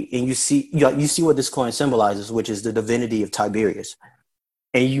see what this coin symbolizes, which is the divinity of Tiberius.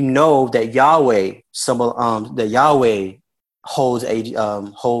 And you know that Yahweh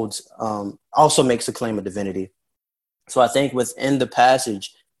also makes a claim of divinity. So I think within the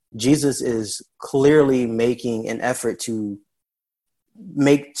passage, Jesus is clearly making an effort to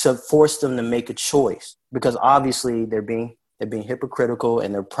force them to make a choice, because obviously they're being They're being hypocritical,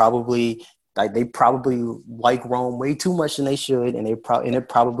 and they probably like Rome way too much than they should, and it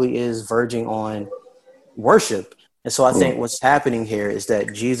probably is verging on worship. And so I think what's happening here is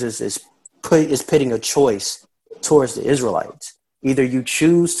that Jesus is pitting a choice towards the Israelites. Either you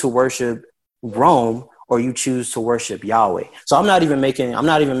choose to worship Rome or you choose to worship Yahweh. So I'm not even making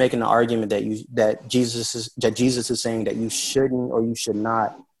the argument that Jesus is saying that you shouldn't or you should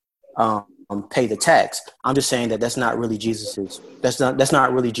not pay the tax. I'm just saying that that's not really Jesus's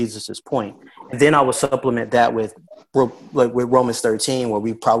point. And then I would supplement that with Romans 13, where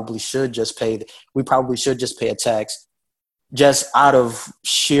we probably should just pay a tax just out of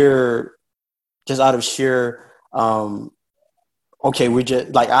sheer passivity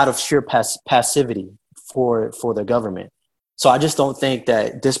for the government. So I just don't think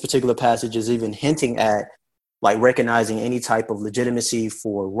that this particular passage is even hinting at like recognizing any type of legitimacy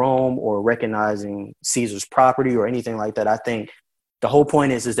for Rome or recognizing Caesar's property or anything like that. I think the whole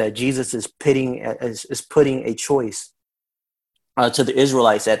point is that Jesus is putting a choice to the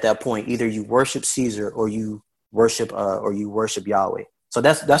Israelites at that point. Either you worship Caesar or you worship Yahweh. So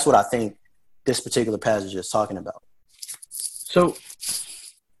that's what I think this particular passage is talking about. So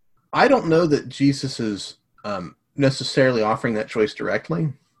I don't know that Jesus is necessarily offering that choice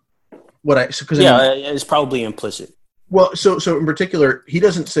directly. It's probably implicit. Well, so in particular, he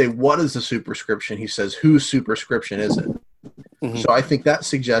doesn't say what is the superscription. He says whose superscription is it. Mm-hmm. So I think that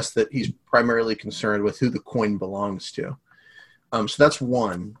suggests that he's primarily concerned with who the coin belongs to. So that's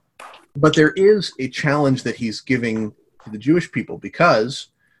one. But there is a challenge that he's giving to the Jewish people because,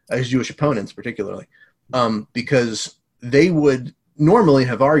 his Jewish opponents particularly, because they would normally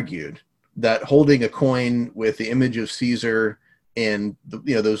have argued that holding a coin with the image of Caesar and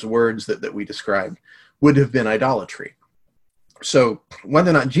those words that we described would have been idolatry. So whether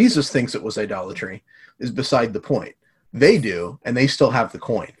or not Jesus thinks it was idolatry is beside the point. They do, and they still have the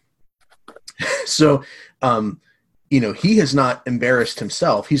coin. So, he has not embarrassed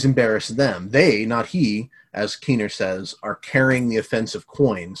himself. He's embarrassed them. They, not he, as Keener says, are carrying the offensive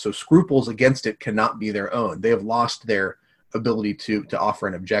coin. So scruples against it cannot be their own. They have lost their ability to offer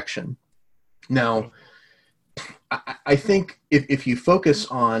an objection. Now, I think if you focus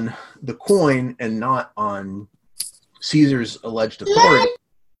on the coin and not on Caesar's alleged authority,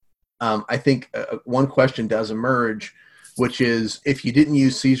 I think one question does emerge, which is, if you didn't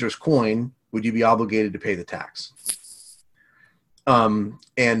use Caesar's coin, would you be obligated to pay the tax?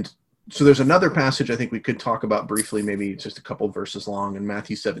 And so there's another passage I think we could talk about briefly, maybe just a couple verses long, in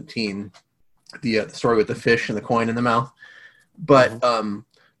Matthew 17, the story with the fish and the coin in the mouth. But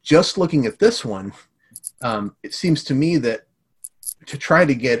just looking at this one, it seems to me that to try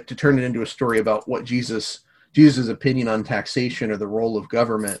to turn it into a story about what Jesus' opinion on taxation or the role of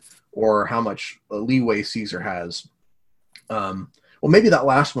government or how much leeway Caesar has. Well, maybe that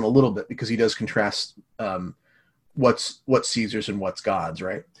last one a little bit, because he does contrast what's Caesar's and what's God's,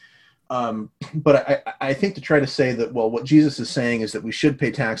 right? But I think to try to say that, well, what Jesus is saying is that we should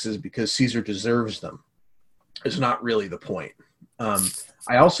pay taxes because Caesar deserves them is not really the point.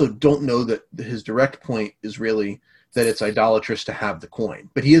 I also don't know that his direct point is really that it's idolatrous to have the coin,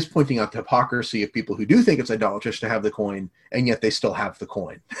 but he is pointing out the hypocrisy of people who do think it's idolatrous to have the coin, and yet they still have the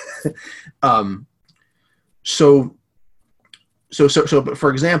coin. But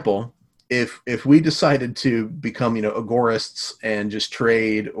for example, if we decided to become, agorists and just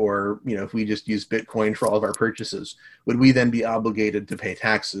trade, or, if we just use Bitcoin for all of our purchases, would we then be obligated to pay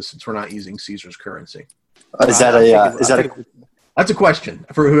taxes since we're not using Caesar's currency? That's a question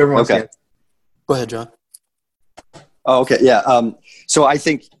for whoever wants to answer. Go ahead, John. Oh, okay. Yeah. So I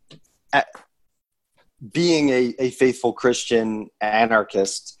think being a faithful Christian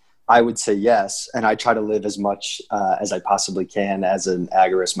anarchist, I would say yes. And I try to live as much as I possibly can as an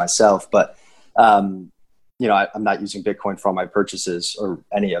agorist myself. But, I'm not using Bitcoin for all my purchases or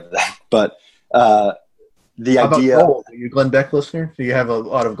any of that. But the How idea... about gold? Are you a Glenn Beck listener? Do you have a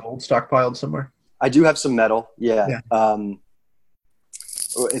lot of gold stockpiled somewhere? I do have some metal. Yeah.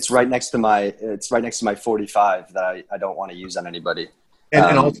 It's right next to my 45 that I don't want to use on anybody.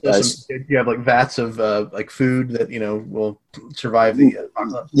 And also, you have like vats of like food that will survive the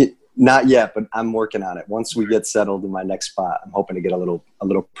apocalypse. Not yet, but I'm working on it. Once we get settled in my next spot, I'm hoping to get a little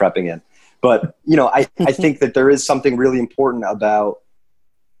prepping in. But I think that there is something really important about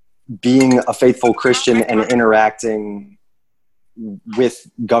being a faithful Christian and interacting with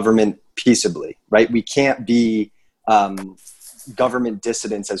government peaceably, right? We can't be government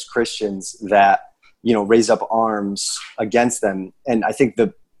dissidents as Christians that, raise up arms against them. And I think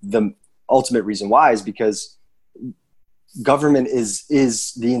the ultimate reason why is because government is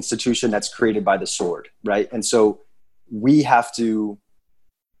the institution that's created by the sword, right? And so we have to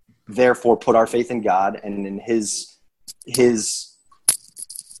therefore put our faith in God and in his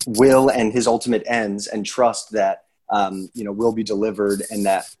will and his ultimate ends, and trust that, we'll be delivered, and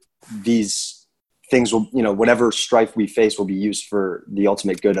that these things will, whatever strife we face will be used for the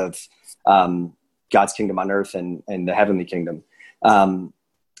ultimate good of God's kingdom on earth and the heavenly kingdom.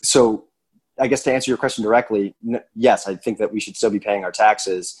 So I guess to answer your question directly, yes, I think that we should still be paying our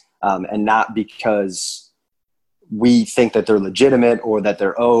taxes, and not because we think that they're legitimate or that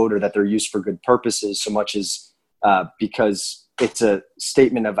they're owed or that they're used for good purposes, so much as because it's a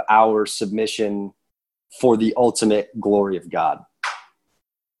statement of our submission for the ultimate glory of God.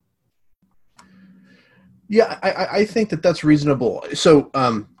 Yeah, I think that that's reasonable. So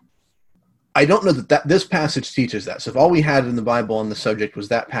I don't know that this passage teaches that. So if all we had in the Bible on the subject was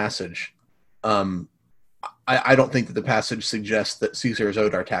that passage, I don't think that the passage suggests that Caesar is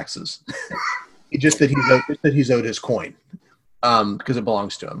owed our taxes. Just that he's owed his coin, because it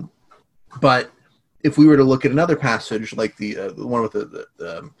belongs to him. But if we were to look at another passage, like the one with the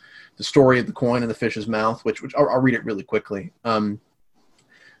story of the coin in the fish's mouth, which I'll read it really quickly. When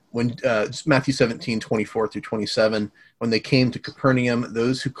Matthew 17:24-27, when they came to Capernaum,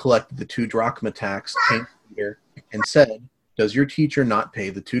 those who collected the 2 drachma tax came to Peter and said, "Does your teacher not pay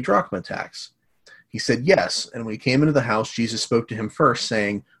the 2 drachma tax?" He said, "Yes." And when he came into the house, Jesus spoke to him first,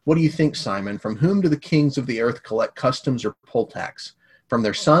 saying, "What do you think, Simon? From whom do the kings of the earth collect customs or poll tax? From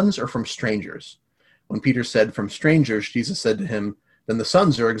their sons or from strangers?" When Peter said, "From strangers," Jesus said to him, "Then the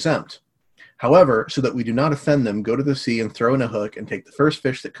sons are exempt. However, so that we do not offend them, go to the sea and throw in a hook and take the first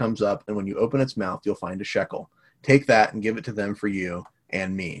fish that comes up, and when you open its mouth, you'll find a shekel. Take that and give it to them for you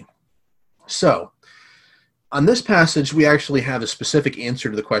and me." So, on this passage, we actually have a specific answer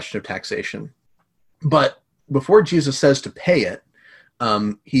to the question of taxation. But before Jesus says to pay it,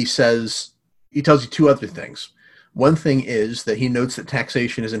 he tells you 2 other things. One thing is that he notes that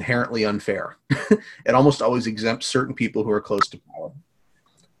taxation is inherently unfair. It almost always exempts certain people who are close to power.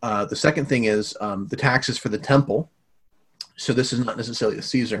 The second thing is the taxes for the temple. So this is not necessarily the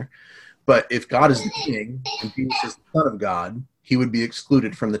Caesar. But if God is the king and Jesus is the son of God, he would be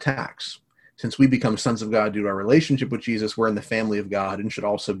excluded from the tax. Since we become sons of God due to our relationship with Jesus, we're in the family of God and should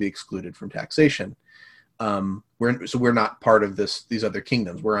also be excluded from taxation. We're not part of these other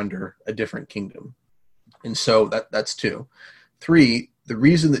kingdoms. We're under a different kingdom. And so that's 2. 3, the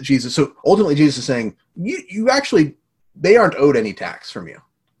reason that so ultimately Jesus is saying, you actually, they aren't owed any tax from you.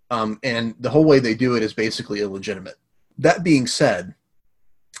 And the whole way they do it is basically illegitimate. That being said,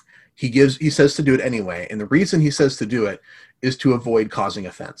 he says to do it anyway. And the reason he says to do it is to avoid causing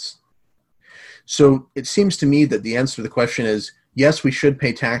offense. So it seems to me that the answer to the question is, yes, we should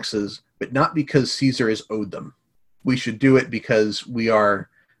pay taxes, but not because Caesar is owed them. We should do it because we are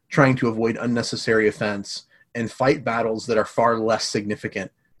trying to avoid unnecessary offense and fight battles that are far less significant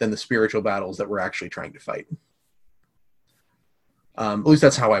than the spiritual battles that we're actually trying to fight. At least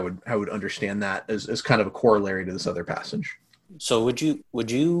that's how I would understand that as kind of a corollary to this other passage. So would you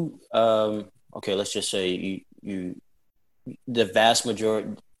okay, let's just say you the vast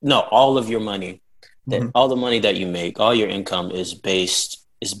majority, no, all of your money, all the money that you make, all your income is based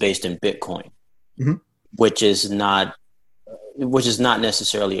in Bitcoin, which is not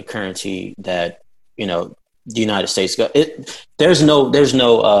necessarily a currency that, the United States got. There's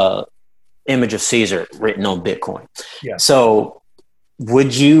no image of Caesar written on Bitcoin. Yeah. So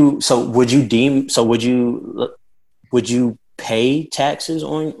would you pay taxes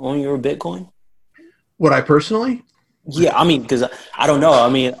on your Bitcoin? Would I personally? Yeah, I mean, because I don't know. I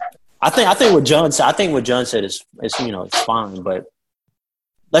mean, I think what John said is it's fine, but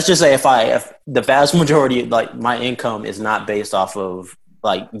let's just say if the vast majority, like, my income is not based off of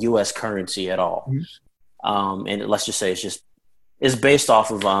like U.S. currency at all, and let's just say it's based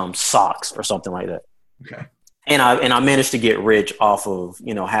off of socks or something like that. Okay. And I managed to get rich off of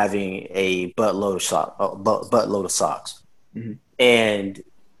having a buttload of socks, and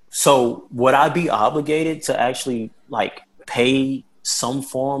so would I be obligated to actually like pay some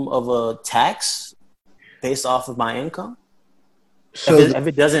form of a tax based off of my income? So if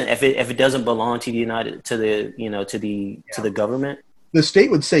it doesn't belong to the government, the state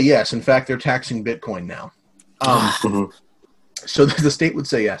would say yes. In fact, they're taxing Bitcoin now. So the state would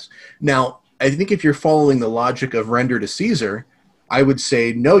say yes. Now, I think if you're following the logic of render to Caesar, I would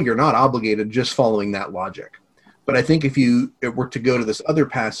say no, you're not obligated just following that logic. But I think if you were to go to this other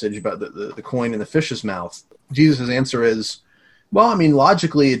passage about the coin in the fish's mouth, Jesus' answer is, well, I mean,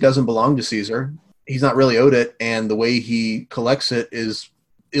 logically, it doesn't belong to Caesar. He's not really owed it, and the way he collects it is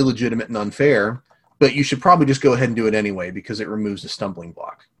illegitimate and unfair, but you should probably just go ahead and do it anyway because it removes the stumbling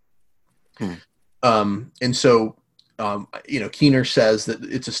block. And so Keener says that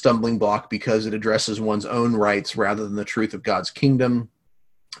it's a stumbling block because it addresses one's own rights rather than the truth of God's kingdom.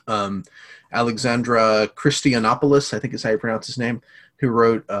 Alexandra Christianopoulos, I think is how you pronounce his name, who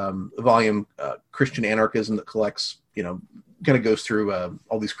wrote a volume, Christian Anarchism, that collects, kind of goes through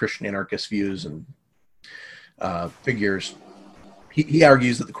all these Christian anarchist views and figures. He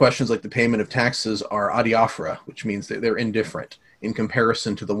argues that the questions like the payment of taxes are adiaphora, which means that they're indifferent in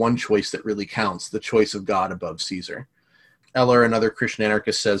comparison to the one choice that really counts, the choice of God above Caesar. Eller, another Christian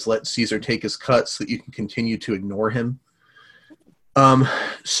anarchist, says, let Caesar take his cut so that you can continue to ignore him.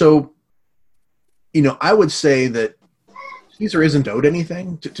 So, I would say that Caesar isn't owed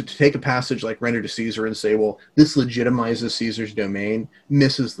anything. To take a passage like render to Caesar and say, well, this legitimizes Caesar's domain,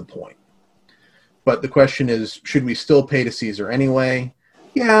 misses the point. But the question is, should we still pay to Caesar anyway?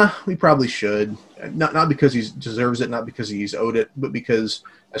 Yeah, we probably should. Not because he deserves it, not because he's owed it, but because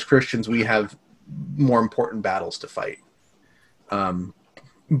as Christians we have more important battles to fight.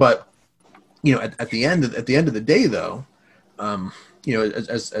 But at the end of the day, though,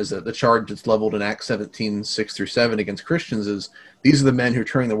 as the charge that's leveled in Acts 17:6-7 against Christians is, these are the men who are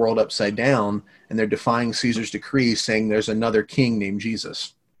turning the world upside down, and they're defying Caesar's decree, saying there's another king named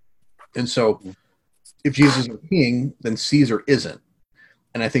Jesus. And so, if Jesus is king, then Caesar isn't.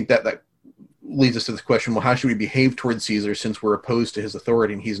 And I think that leads us to the question, well, how should we behave towards Caesar since we're opposed to his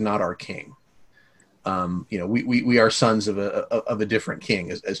authority and he's not our king? We are sons of a different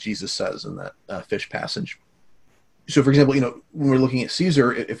king, as Jesus says in that fish passage. So, for example, when we're looking at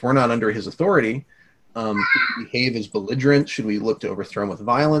Caesar, if we're not under his authority, should we behave as belligerent? Should we look to overthrow him with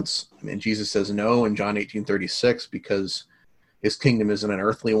violence? I mean, Jesus says no in John 18:36 because his kingdom isn't an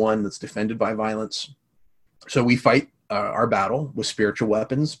earthly one that's defended by violence. So we fight our battle with spiritual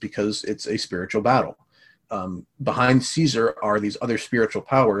weapons because it's a spiritual battle. Behind Caesar are these other spiritual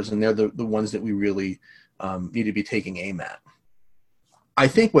powers, and they're the ones that we really need to be taking aim at. I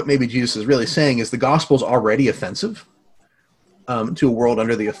think what maybe Jesus is really saying is the gospel is already offensive to a world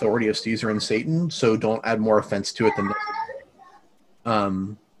under the authority of Caesar and Satan, so don't add more offense to it than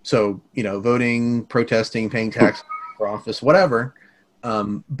necessary. So, voting, protesting, paying tax for office, whatever.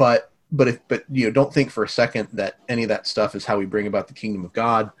 But don't think for a second that any of that stuff is how we bring about the kingdom of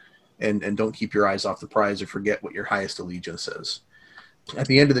God, and don't keep your eyes off the prize or forget what your highest allegiance is. At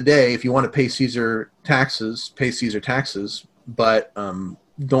the end of the day, if you want to pay Caesar taxes, pay Caesar taxes, but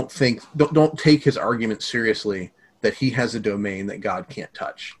don't take his argument seriously that he has a domain that God can't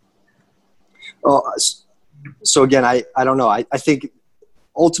touch. So again, I don't know. I think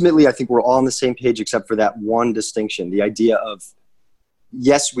ultimately, I think we're all on the same page except for that one distinction, the idea of,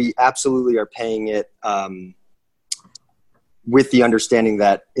 yes, we absolutely are paying it with the understanding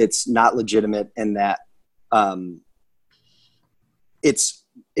that it's not legitimate and that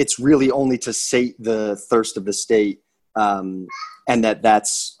it's really only to sate the thirst of the state, and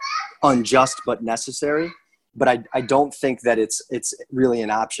that's unjust but necessary. But I don't think that it's really an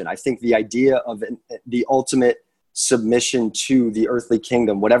option. I think the idea of the ultimate submission to the earthly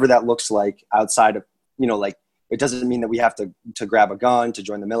kingdom, whatever that looks like outside of, it doesn't mean that we have to grab a gun, to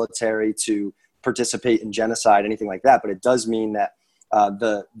join the military, to participate in genocide, anything like that. But it does mean that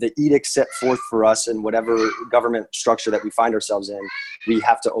the edict set forth for us in whatever government structure that we find ourselves in, we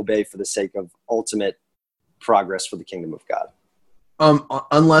have to obey for the sake of ultimate progress for the kingdom of God.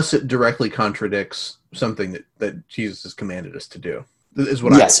 Unless it directly contradicts something that Jesus has commanded us to do, is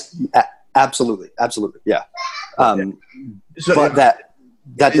what absolutely, yeah. So, but that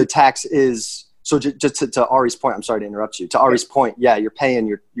the tax is. So just to Ari's point, I'm sorry to interrupt you. To Ari's point, yeah, you're paying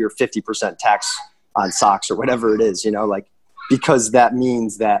your 50% tax on socks or whatever it is, because that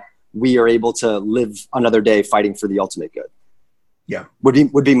means that we are able to live another day fighting for the ultimate good. Yeah,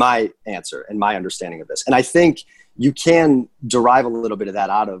 would be my answer and my understanding of this. And I think you can derive a little bit of that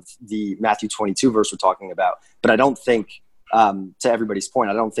out of the Matthew 22 verse we're talking about. But I don't think, to everybody's point,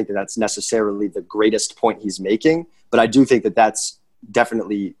 I don't think that that's necessarily the greatest point he's making. But I do think that that's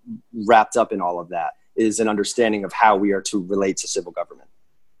definitely wrapped up in all of that is an understanding of how we are to relate to civil government.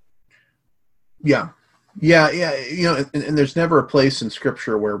 Yeah. And there's never a place in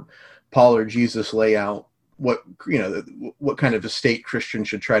Scripture where Paul or Jesus lay out what kind of a state Christians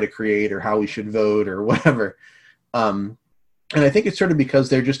should try to create or how we should vote or whatever. And I think it's sort of because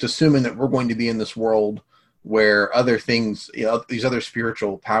they're just assuming that we're going to be in this world where other things, these other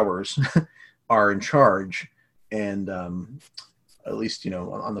spiritual powers are in charge, and at least,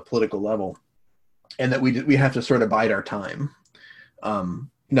 on the political level, and that we have to sort of bide our time.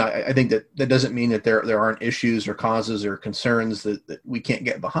 I think that doesn't mean that there aren't issues or causes or concerns that we can't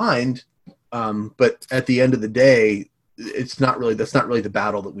get behind. But at the end of the day, that's not really the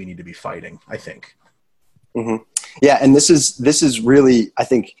battle that we need to be fighting, I think. Mm-hmm. Yeah, and this is really, I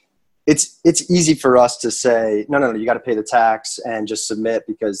think it's easy for us to say, no, you got to pay the tax and just submit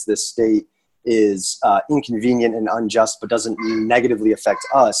because this state is inconvenient and unjust, but doesn't negatively affect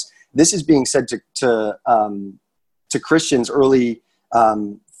us. This is being said to Christians, early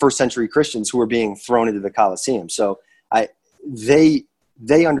first century Christians who were being thrown into the Colosseum. So they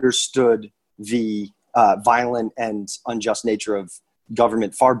understood the violent and unjust nature of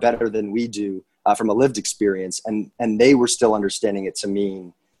government far better than we do from a lived experience, and they were still understanding it to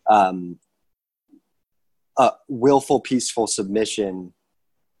mean willful, peaceful submission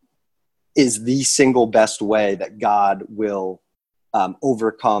is the single best way that God will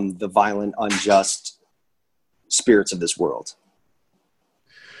overcome the violent, unjust spirits of this world.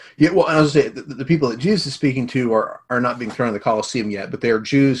 Yeah, well, I was going to say, the people that Jesus is speaking to are not being thrown in the Colosseum yet, but they are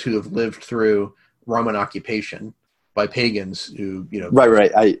Jews who have lived through Roman occupation by pagans who,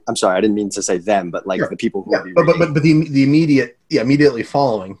 Right. I'm sorry, I didn't mean to say them, but the people who but the immediately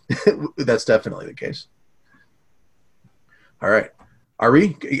following, that's definitely the case. All right. Are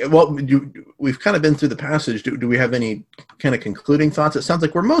we? Well, we've kind of been through the passage. Do we have any kind of concluding thoughts? It sounds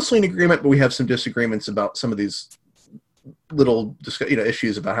like we're mostly in agreement, but we have some disagreements about some of these little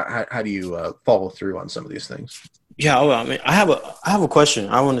issues about how do you follow through on some of these things. Yeah, well, I mean, I have a question.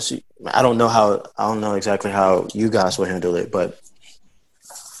 I want to see. I don't know exactly how you guys would handle it, but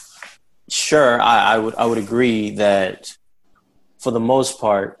sure, I would agree that for the most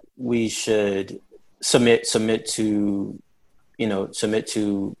part we should submit to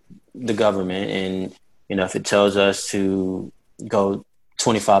the government, and if it tells us to go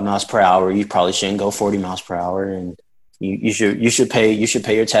 25 miles per hour, you probably shouldn't go 40 miles per hour, and you should pay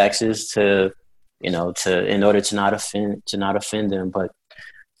your taxes to in order to not offend them. But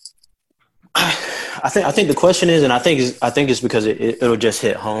I think the question is, and I think it's because it'll just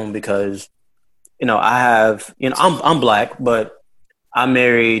hit home because I'm black, but I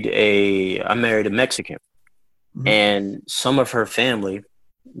married a Mexican. Mm-hmm. And some of her family,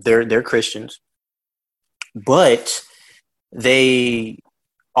 they're Christians, but they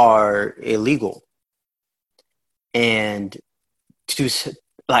are illegal. And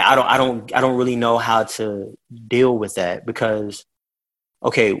I don't really know how to deal with that because,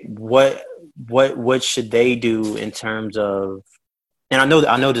 okay, what should they do in terms of? And I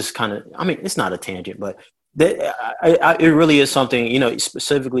know this kind of, I mean, it's not a tangent, but it really is something,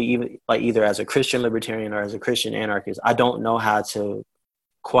 specifically even either as a Christian libertarian or as a Christian anarchist, I don't know how to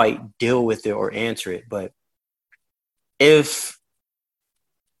quite deal with it or answer it. But if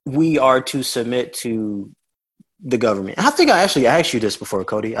we are to submit to the government, I think I actually asked you this before,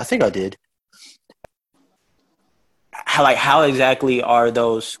 Cody. I think I did. How exactly are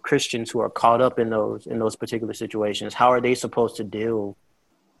those Christians who are caught up in those particular situations? How are they supposed to deal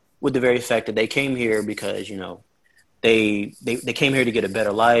with the very fact that they came here because they came here to get a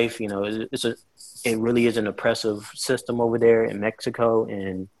better life? It really is an oppressive system over there in Mexico,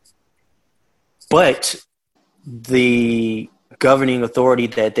 but the governing authority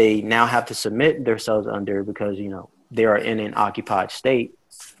that they now have to submit themselves under because they are in an occupied state.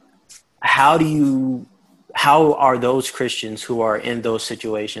 How are those Christians who are in those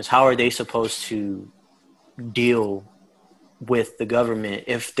situations, how are they supposed to deal with the government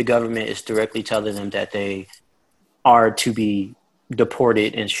if the government is directly telling them that they are to be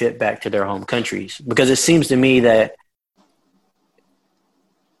deported and shipped back to their home countries? Because it seems to me that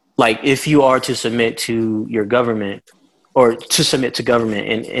if you are to submit to your government or to submit to government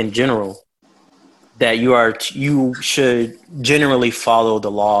in general, that you should generally follow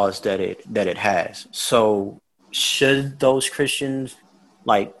the laws that it has. So should those Christians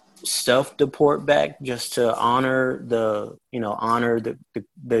self-deport back just to honor the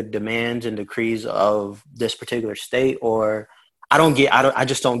demands and decrees of this particular state? Or I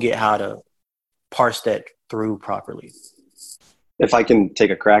just don't get how to parse that through properly. If I can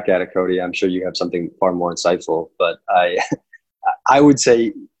take a crack at it, Cody, I'm sure you have something far more insightful, but I would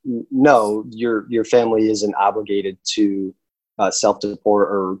say no, your family isn't obligated to self-deport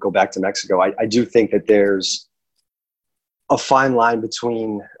or go back to Mexico. I do think that there's a fine line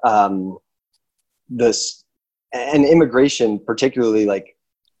between this and immigration, particularly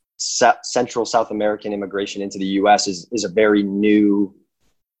Central South American immigration into the U.S. is a very new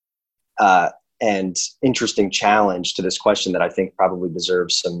and interesting challenge to this question that I think probably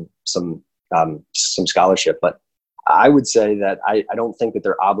deserves some scholarship. But I would say that I don't think that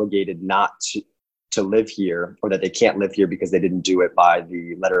they're obligated not to live here, or that they can't live here because they didn't do it by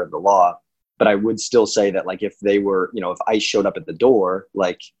the letter of the law. But I would still say that if they were, if ICE showed up at the door,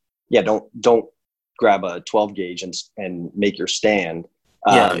 don't grab a 12 gauge and make your stand.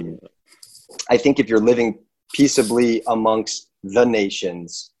 I think if you're living peaceably amongst the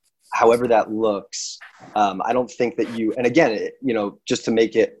nations, however that looks. I don't think that and again, just to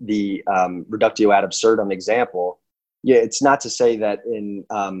make it the reductio ad absurdum example, yeah, it's not to say that in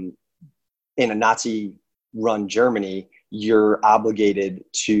a Nazi-run Germany, you're obligated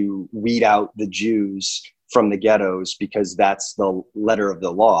to weed out the Jews from the ghettos because that's the letter of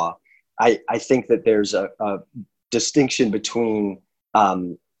the law. I think that there's a distinction between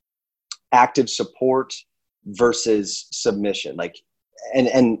active support versus submission. Like,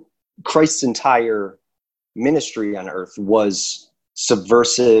 and Christ's entire ministry on earth was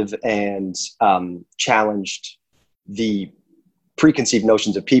subversive and challenged the preconceived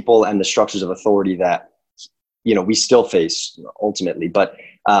notions of people and the structures of authority that we still face ultimately. But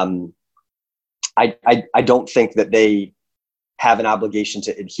I don't think that they have an obligation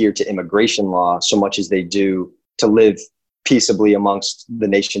to adhere to immigration law so much as they do to live peaceably amongst the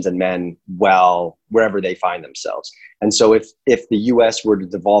nations and men wherever they find themselves. And so if the US were to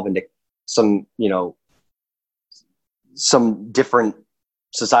devolve into some different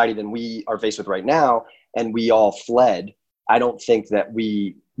society than we are faced with right now, and we all fled, I don't think that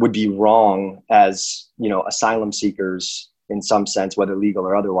we would be wrong as, asylum seekers in some sense, whether legal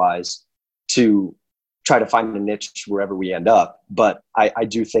or otherwise, to try to find a niche wherever we end up. But I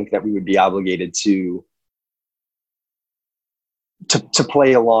do think that we would be obligated to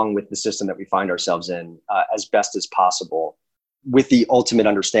play along with the system that we find ourselves in as best as possible, with the ultimate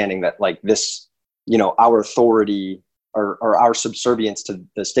understanding that like this, our authority or our subservience to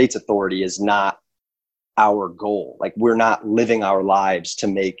the state's authority is not our goal. Like, we're not living our lives to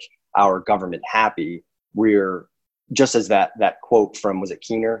make our government happy. We're just as that quote from, was it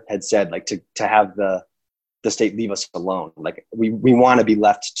Keener, had said, like, to have the state leave us alone. Like, we want to be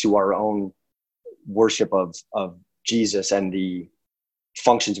left to our own worship of Jesus and the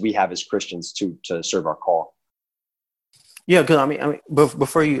functions we have as Christians to serve our call. Yeah, because I mean,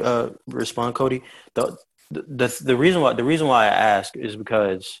 before you respond, Cody, the reason why I ask is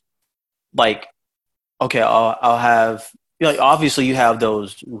because, like, okay, I'll have, like, obviously you have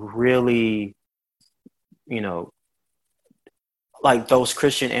those really, like those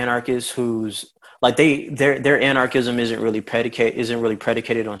Christian anarchists whose, like, their anarchism isn't really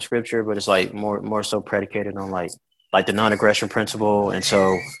predicated on scripture, but it's like more so predicated on like the non-aggression principle. And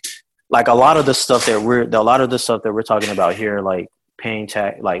so, like, a lot of the stuff that we're talking about here, like paying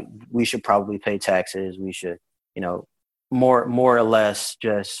tax, like we should probably pay taxes. We should, more or less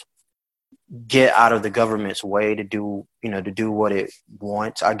just get out of the government's way to do what it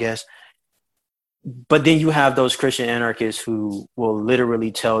wants, I guess. But then you have those Christian anarchists who will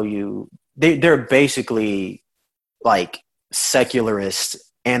literally tell you they're basically like secularist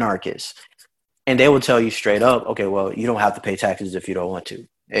anarchists. And they will tell you straight up, okay, well, you don't have to pay taxes if you don't want to.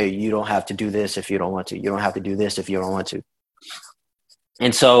 Hey, you don't have to do this if you don't want to. You don't have to do this if you don't want to.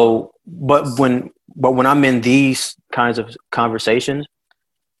 And so, but when I'm in these kinds of conversations,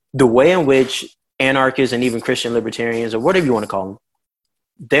 the way in which anarchists and even Christian libertarians, or whatever you want to call them,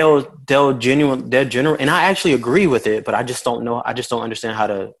 they'll genuine, and I actually agree with it, but I just don't understand how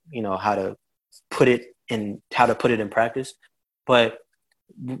to put it in practice. But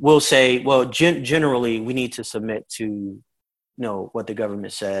we'll say, well, generally we need to submit to what the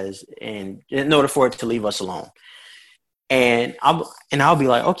government says, and in order for it to leave us alone. And I'll be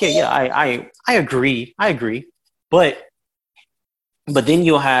like, okay, yeah, I agree, but then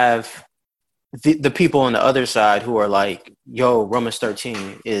you'll have the people on the other side who are like, yo, Romans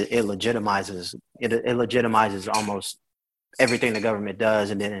 13, it legitimizes almost everything the government does,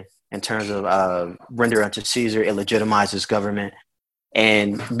 and then in terms of render unto Caesar, it legitimizes government.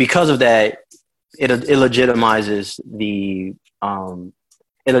 And because of that, it legitimizes the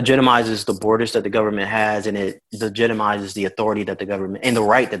borders that the government has, and it legitimizes the authority that the government and the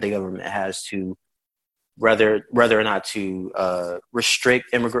right that the government has to whether or not to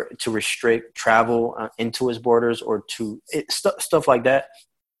restrict travel into its borders, or to stuff like that.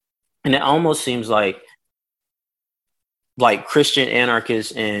 And it almost seems like Christian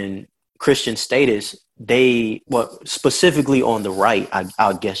anarchists and Christian statists, specifically on the right,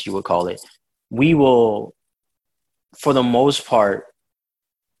 I guess you would call it, we will, for the most part,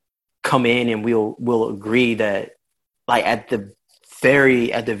 come in and we'll agree that, like, at the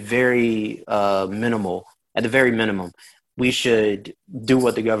very minimum, we should do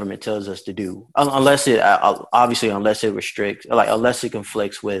what the government tells us to do, unless it restricts, like, unless it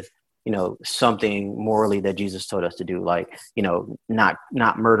conflicts with something morally that Jesus told us to do, like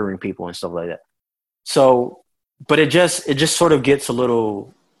not murdering people and stuff like that. So, but it just sort of gets a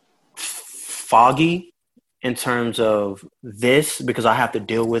little foggy in terms of this because I have to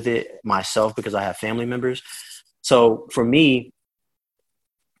deal with it myself because I have family members. So for me,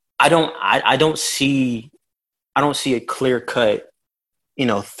 I don't see a clear cut,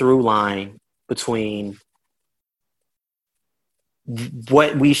 through line between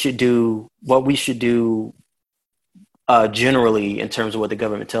what we should do generally in terms of what the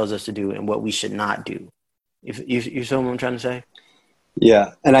government tells us to do and what we should not do. If you see what I'm trying to say?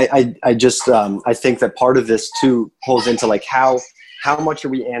 Yeah. And I just, I think that part of this too pulls into like how much are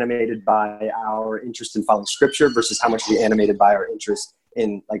we animated by our interest in following scripture versus how much are we animated by our interest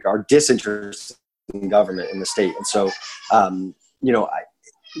in like our disinterest in government in the state. And so,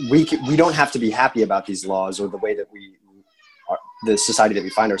 we don't have to be happy about these laws or the way that we are, the society that we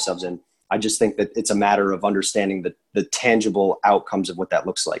find ourselves in. I just think that it's a matter of understanding the tangible outcomes of what that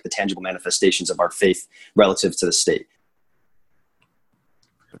looks like, the tangible manifestations of our faith relative to the state.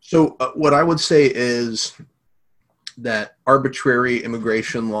 So what I would say is that arbitrary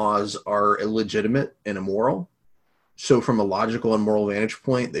immigration laws are illegitimate and immoral. So from a logical and moral vantage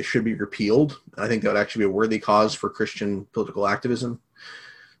point, they should be repealed. I think that would actually be a worthy cause for Christian political activism.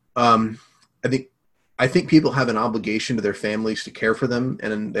 I think people have an obligation to their families to care for them,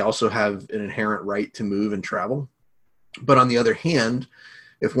 and they also have an inherent right to move and travel. But on the other hand,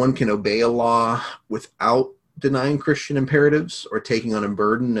 if one can obey a law without denying Christian imperatives or taking on a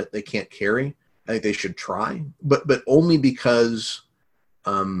burden that they can't carry, I think they should try, but only because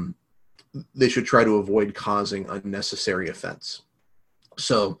they should try to avoid causing unnecessary offense.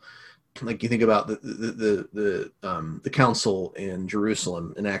 So, like you think about the council in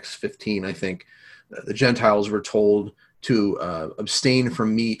Jerusalem in Acts 15, I think the Gentiles were told to abstain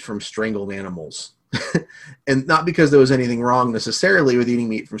from meat from strangled animals. And not because there was anything wrong necessarily with eating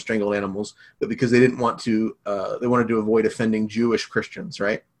meat from strangled animals, but because they didn't want to, they wanted to avoid offending Jewish Christians,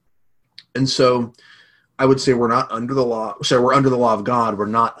 right? And so I would say we're not under the law. So we're under the law of God. We're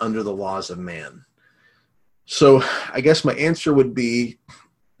not under the laws of man. So I guess my answer would be,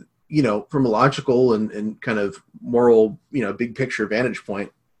 from a logical and kind of moral, big picture vantage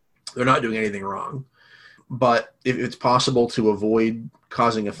point, they're not doing anything wrong. But if it's possible to avoid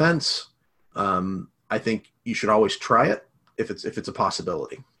causing offense, I think you should always try it if it's a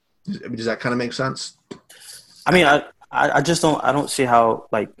possibility. Does that kind of make sense? I mean, I just don't see how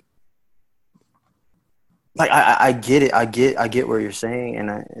I get it. I get what you're saying.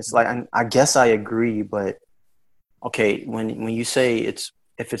 And it's like, I guess I agree, but okay. When you say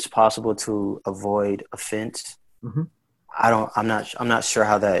if it's possible to avoid offense, mm-hmm. I'm not sure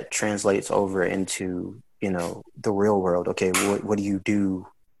how that translates over into, the real world. Okay. What do you do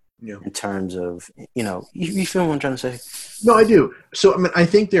in terms of, you feel what I'm trying to say? No, I do. So, I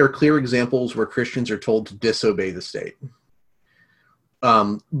think there are clear examples where Christians are told to disobey the state.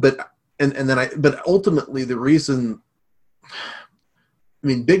 But ultimately the reason,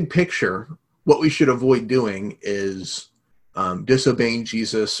 big picture, what we should avoid doing is disobeying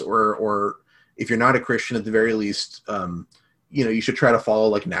Jesus, or if you're not a Christian, at the very least, you should try to follow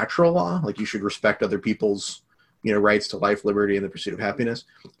like natural law. Like you should respect other people's, rights to life, liberty, and the pursuit of happiness.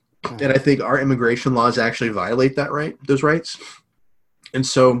 And I think our immigration laws actually violate those rights. And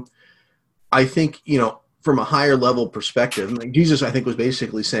so I think, from a higher level perspective, like Jesus, I think, was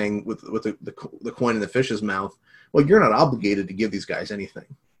basically saying with the coin in the fish's mouth, well, you're not obligated to give these guys anything.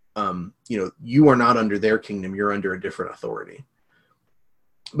 You are not under their kingdom. You're under a different authority.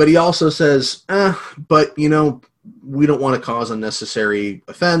 But he also says, but we don't want to cause unnecessary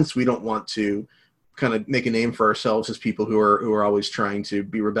offense. We don't want to kind of make a name for ourselves as people who are always trying to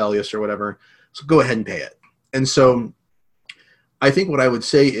be rebellious or whatever. So go ahead and pay it. And so I think what I would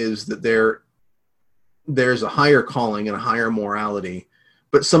say is that there's a higher calling and a higher morality,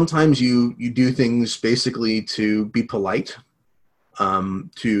 but sometimes you do things basically to be polite,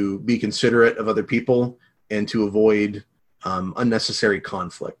 to be considerate of other people, and to avoid unnecessary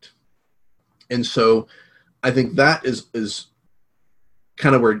conflict. And so I think that is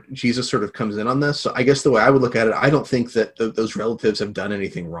kind of where Jesus sort of comes in on this. So I guess the way I would look at it, I don't think that those relatives have done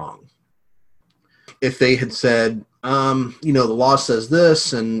anything wrong. If they had said, the law says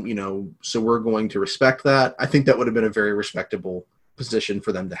this, and, so we're going to respect that, I think that would have been a very respectable position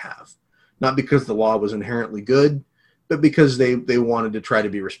for them to have. Not because the law was inherently good, but because they wanted to try to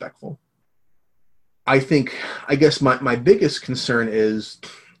be respectful. I guess my biggest concern is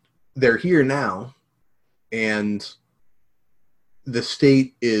they're here now, and the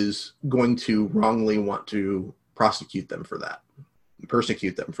state is going to wrongly want to persecute them for that.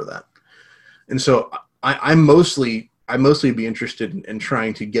 And so I mostly be interested in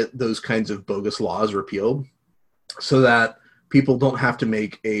trying to get those kinds of bogus laws repealed so that people don't have to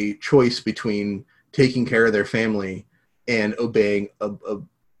make a choice between taking care of their family and obeying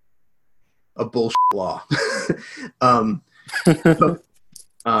a bullshit law.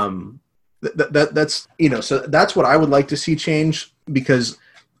 That's, you know, so that's what I would like to see change, because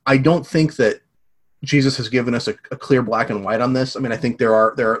I don't think that Jesus has given us a clear black and white on this. I mean, I think there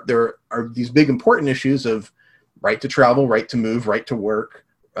are these big important issues of right to travel, right to move, right to work,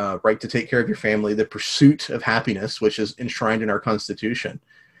 right to take care of your family, the pursuit of happiness, which is enshrined in our Constitution.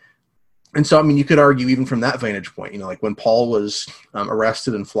 And so, I mean, you could argue even from that vantage point, you know, like when Paul was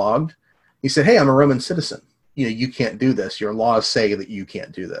arrested and flogged, he said, hey, I'm a Roman citizen. You know, you can't do this. Your laws say that you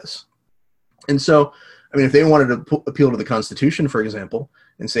can't do this. And so, I mean, if they wanted to appeal to the Constitution, for example,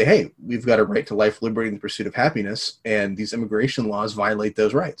 and say, hey, we've got a right to life, liberty, and the pursuit of happiness, and these immigration laws violate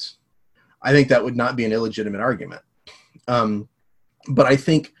those rights, I think that would not be an illegitimate argument. But I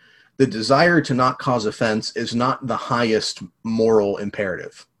think the desire to not cause offense is not the highest moral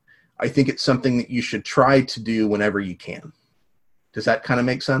imperative. I think it's something that you should try to do whenever you can. Does that kind of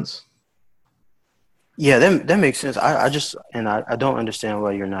make sense? Yeah, that makes sense. I don't understand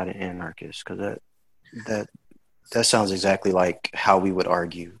why you're not an anarchist, because that sounds exactly like how we would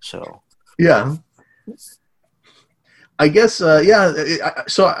argue. So yeah, I guess so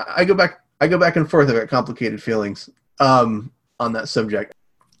I go back and forth. I've got complicated feelings on that subject.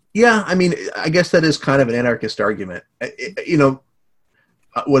 Yeah, I mean, I guess that is kind of an anarchist argument. You know,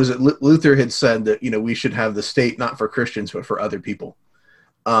 what is it? Luther had said that, you know, we should have the state not for Christians but for other people.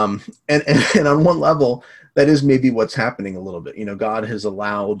 And on one level, that is maybe what's happening a little bit. You know, God has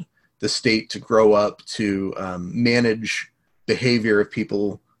allowed the state to grow up to manage behavior of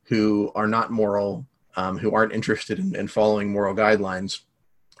people who are not moral, who aren't interested in following moral guidelines.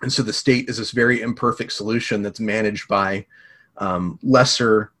 And so the state is this very imperfect solution that's managed by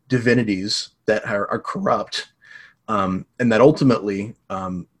lesser divinities that are corrupt. And that ultimately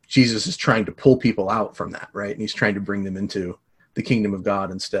Jesus is trying to pull people out from that, right? And he's trying to bring them into the kingdom of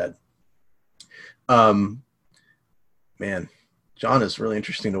God instead. Man, John is really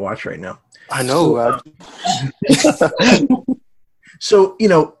interesting to watch right now. I know. So, you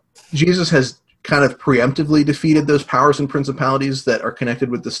know, Jesus has kind of preemptively defeated those powers and principalities that are connected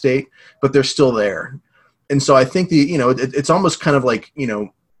with the state, but they're still there. And so I think it's almost kind of like, you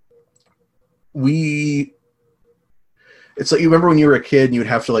know, it's like, you remember when you were a kid and you would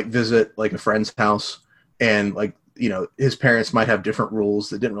have to like visit like a friend's house, and like, you know, his parents might have different rules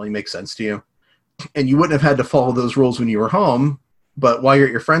that didn't really make sense to you, and you wouldn't have had to follow those rules when you were home, but while you're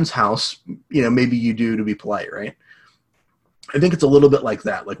at your friend's house, you know, maybe you do to be polite, right? I think it's a little bit like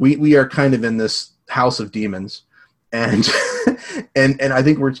that. Like we are kind of in this house of demons, and and I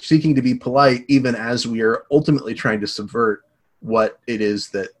think we're seeking to be polite even as we are ultimately trying to subvert what it is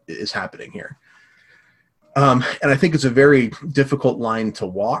that is happening here. And I think it's a very difficult line to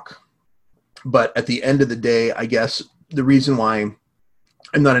walk. But at the end of the day, I guess the reason why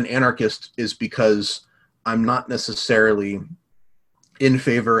I'm not an anarchist is because I'm not necessarily in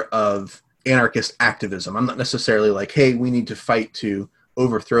favor of anarchist activism. I'm not necessarily like, hey, we need to fight to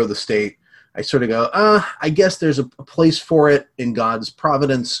overthrow the state. I sort of go, I guess there's a place for it in God's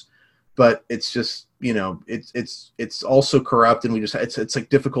providence, but it's just, you know, it's also corrupt, and it's like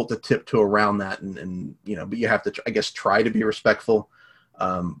difficult to tiptoe around that, and you know, but you have to, I guess, try to be respectful.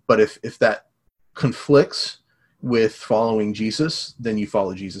 But if that conflicts with following Jesus, then you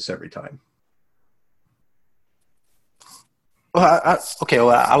follow Jesus every time. Well,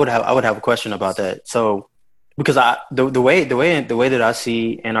 I would have a question about that. So, because the way that I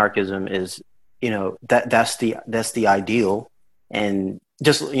see anarchism is, you know, that's the ideal, and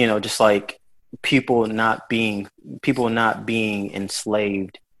just, you know, just like people not being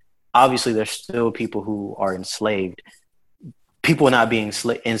enslaved. Obviously, there's still people who are enslaved. People not being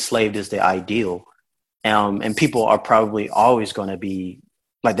enslaved is the ideal, and people are probably always going to be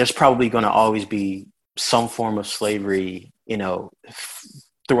like, there's probably going to always be some form of slavery, you know,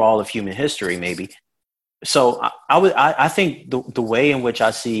 through all of human history, maybe. So I think the way in which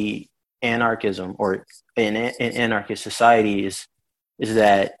I see anarchism or an anarchist society is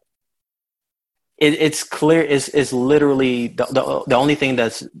that it's clear, is literally the only thing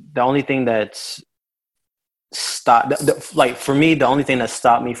that's stopped, like for me, the only thing that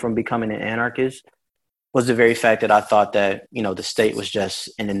stopped me from becoming an anarchist was the very fact that I thought that, you know, the state was just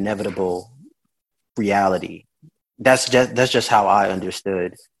an inevitable reality. That's just how I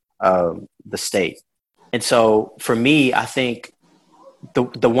understood the state. And so for me, I think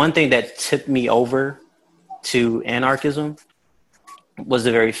the one thing that tipped me over to anarchism was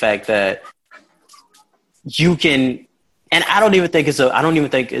the very fact that you can, and I don't even think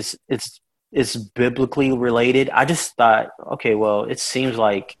it's biblically related. I just thought, okay, well, it seems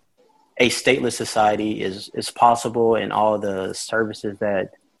like a stateless society is possible, and all the services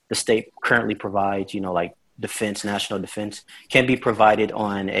that the state currently provides, like defense, national defense, can be provided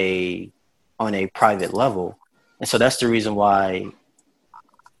on a private level. And so that's the reason why.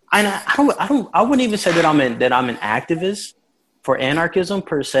 And I wouldn't even say that I'm an activist for anarchism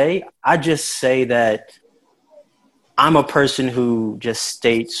per se. I just say that I'm a person who just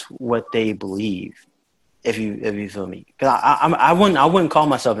states what they believe. If you feel me, because I wouldn't call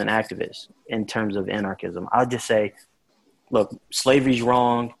myself an activist in terms of anarchism. I'll just say, look, slavery's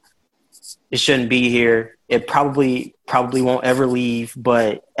wrong. It shouldn't be here. It probably won't ever leave.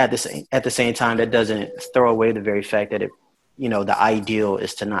 But at the same time, that doesn't throw away the very fact that the ideal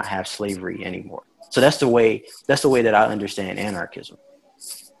is to not have slavery anymore. So that's the way that I understand anarchism.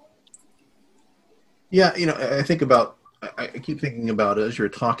 Yeah, I keep thinking about it as you're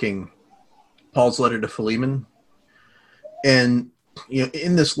talking, Paul's letter to Philemon. And,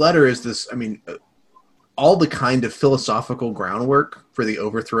 in this letter is this, all the kind of philosophical groundwork for the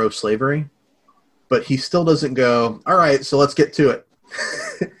overthrow of slavery, but he still doesn't go, all right, so let's get to it.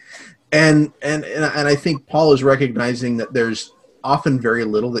 and I think Paul is recognizing that there's often very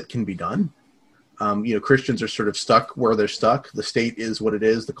little that can be done. Christians are sort of stuck where they're stuck. The state is what it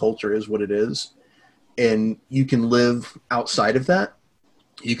is. The culture is what it is. And you can live outside of that.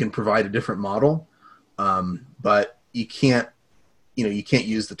 You can provide a different model, but you can't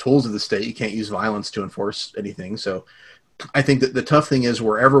use the tools of the state. You can't use violence to enforce anything. So I think that the tough thing is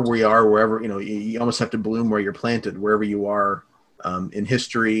wherever we are, you almost have to bloom where you're planted, wherever you are in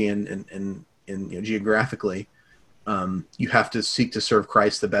history and geographically, you have to seek to serve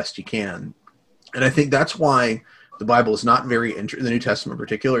Christ the best you can. And I think that's why the Bible is not very the New Testament in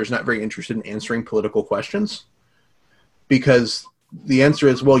particular is not very interested in answering political questions, because the answer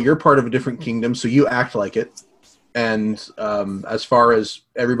is, well, you're part of a different kingdom, so you act like it. And as far as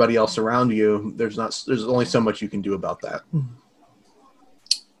everybody else around you, there's only so much you can do about that.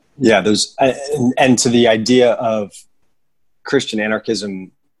 Yeah, and to the idea of Christian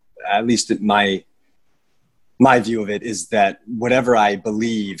anarchism, at least my view of it is that whatever I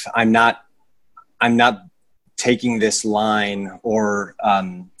believe, I'm not taking this line or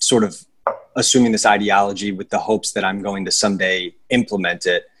sort of assuming this ideology with the hopes that I'm going to someday implement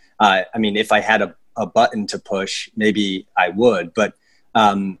it. If I had a button to push, maybe I would, but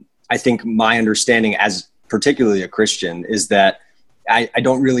I think my understanding as particularly a Christian is that I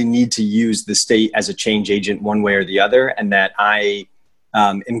don't really need to use the state as a change agent one way or the other, and that I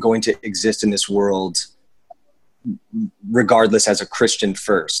am going to exist in this world regardless as a Christian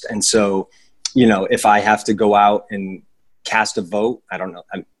first. And so, if I have to go out and cast a vote, I don't know.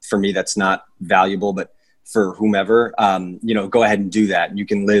 For me, that's not valuable, but for whomever, go ahead and do that. You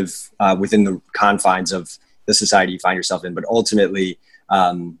can live within the confines of the society you find yourself in. But ultimately,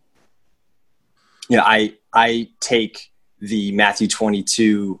 I take the Matthew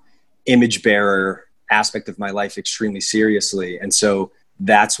 22 image bearer aspect of my life extremely seriously. And so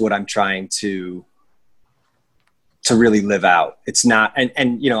that's what I'm trying to really live out. It's not,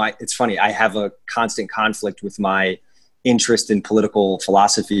 it's funny. I have a constant conflict with my interest in political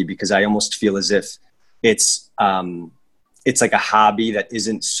philosophy, because I almost feel as if it's like a hobby that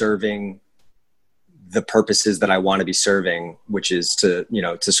isn't serving the purposes that I want to be serving, which is to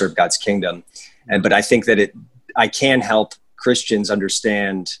serve God's kingdom. But I think that I can help Christians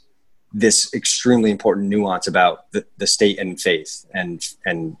understand this extremely important nuance about the state and faith and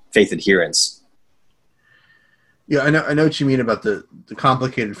faith adherence. Yeah, I know what you mean about the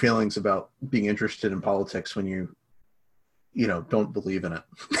complicated feelings about being interested in politics when you don't believe in it.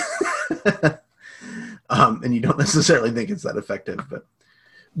 And you don't necessarily think it's that effective, but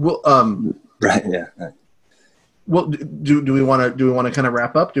right. Yeah. Right. Well, do we want to kind of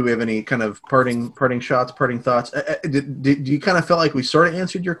wrap up? Do we have any kind of parting shots, parting thoughts? Do you kind of feel like we sort of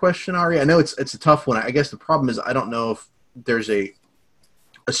answered your question, Ari? I know it's a tough one. I guess the problem is I don't know if there's a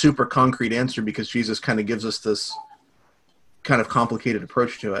super concrete answer, because Jesus kind of gives us this kind of complicated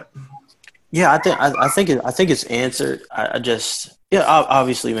approach to it. Yeah, I think it's answered.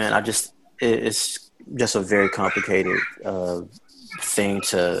 Obviously, man. It's just a very complicated thing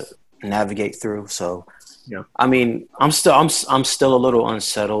to navigate through. So, yeah. I'm still a little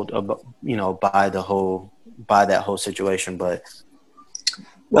unsettled about by that whole situation. But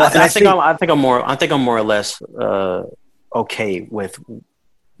I think I'm more or less okay with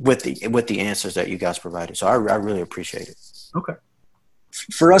the answers that you guys provided. So I really appreciate it. Okay.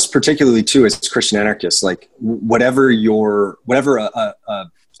 For us particularly too, as Christian anarchists, like whatever an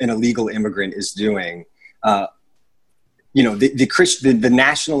illegal immigrant is doing, the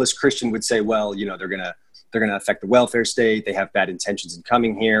nationalist Christian would say, well, they're gonna they're going to affect the welfare state. They have bad intentions in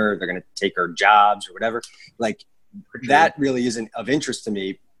coming here. They're going to take our jobs or whatever. Like that really isn't of interest to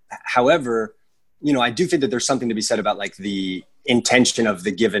me. However, I do think that there's something to be said about like the intention of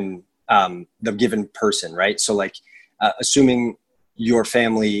the given person, right? So like assuming your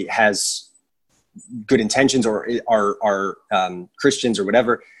family has good intentions or are Christians or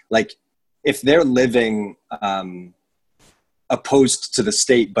whatever, like if they're living opposed to the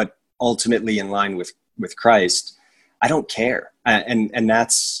state, but ultimately in line with Christ, I don't care. And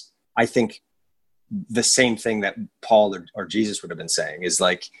that's, I think, the same thing that Paul or Jesus would have been saying is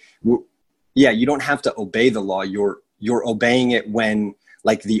like, yeah, you don't have to obey the law. You're obeying it when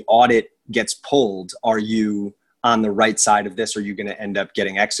like the audit gets pulled. Are you on the right side of this? Or are you going to end up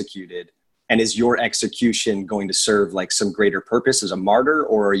getting executed? And is your execution going to serve like some greater purpose as a martyr?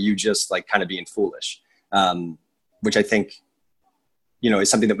 Or are you just like kind of being foolish? Which I think, is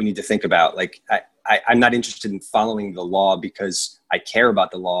something that we need to think about. Like, I'm not interested in following the law because I care about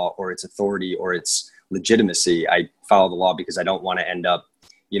the law or its authority or its legitimacy. I follow the law because I don't want to end up,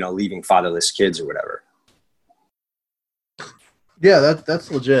 leaving fatherless kids or whatever. Yeah,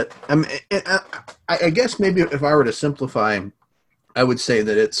 that's legit. I mean, I guess maybe if I were to simplify, I would say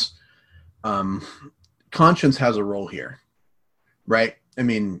that it's conscience has a role here, right? I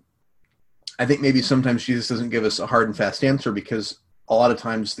mean, I think maybe sometimes Jesus doesn't give us a hard and fast answer because a lot of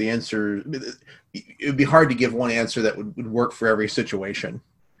times the answer, it would be hard to give one answer that would work for every situation.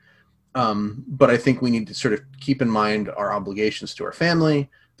 But I think we need to sort of keep in mind our obligations to our family,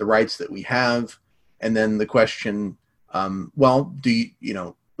 the rights that we have, and then the question, well, do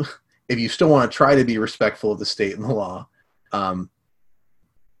you, if you still want to try to be respectful of the state and the law, how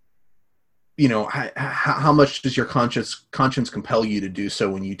much does your conscience compel you to do so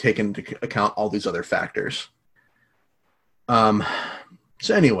when you take into account all these other factors?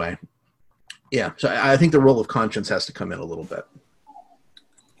 So anyway, yeah. So I think the role of conscience has to come in a little bit.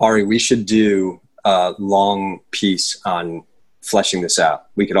 Ari, we should do a long piece on fleshing this out.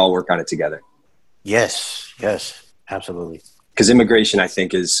 We could all work on it together. Yes, absolutely. Because immigration, I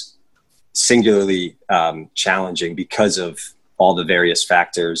think, is singularly challenging because of all the various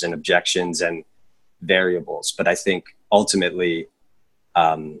factors and objections and variables. But I think ultimately,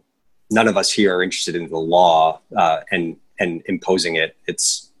 none of us here are interested in the law and imposing it.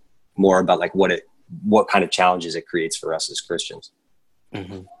 It's more about like what kind of challenges it creates for us as Christians.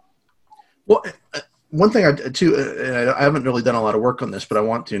 Mm-hmm. Well, one thing I haven't really done a lot of work on this, but I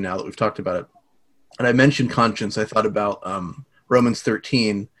want to now that we've talked about it. And I mentioned conscience. I thought about Romans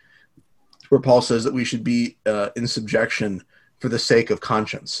 13, where Paul says that we should be in subjection for the sake of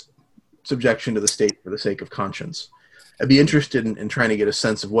conscience, subjection to the state for the sake of conscience. I'd be interested in trying to get a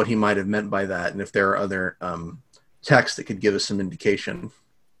sense of what he might have meant by that, and if there are other texts that could give us some indication.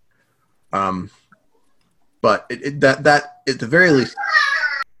 But that at the very least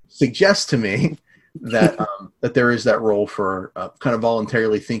suggests to me that that there is that role for kind of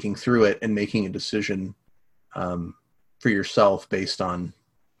voluntarily thinking through it and making a decision for yourself based on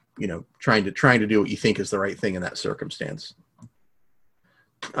trying to do what you think is the right thing in that circumstance.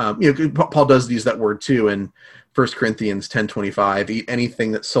 Paul does use that word too in 1 Corinthians 10:25. Eat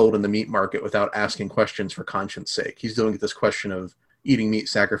anything that's sold in the meat market without asking questions for conscience sake. He's dealing with this question of eating meat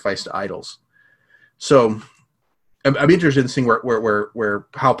sacrificed to idols. So I'm interested in seeing where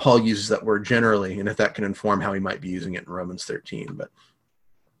how Paul uses that word generally, and if that can inform how he might be using it in Romans 13. But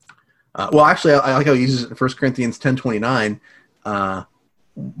well, actually, I like how he uses it in 1 Corinthians 10:29.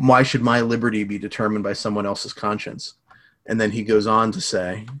 Why should my liberty be determined by someone else's conscience? And then he goes on to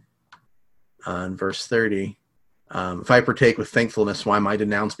say in verse 30, if I partake with thankfulness, why am I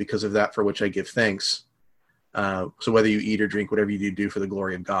denounced because of that for which I give thanks? So whether you eat or drink, whatever you do for the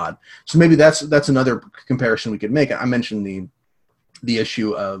glory of God. So maybe that's another comparison we could make. I mentioned the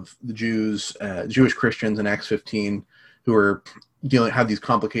issue of the Jewish Christians in Acts 15 who are have these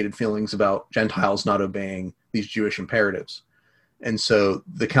complicated feelings about Gentiles not obeying these Jewish imperatives. And so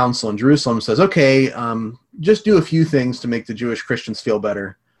the council in Jerusalem says, okay, just do a few things to make the Jewish Christians feel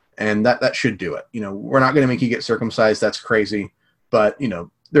better. And that should do it. We're not going to make you get circumcised. That's crazy. But,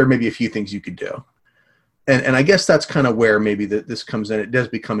 there may be a few things you could do. And I guess that's kind of where maybe this comes in. It does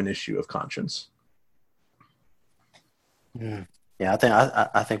become an issue of conscience. Yeah,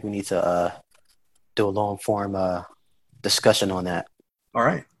 I think we need to do a long form discussion on that. All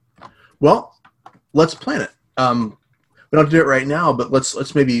right. Well, let's plan it. We don't have to do it right now, but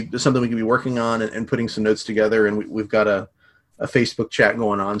let's maybe do something we can be working on and putting some notes together. And we've got a Facebook chat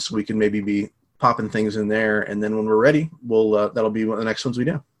going on, so we can maybe be popping things in there. And then when we're ready, that'll be one of the next ones we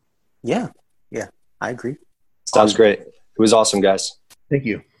do. Yeah, I agree. Sounds great. It was awesome, guys. Thank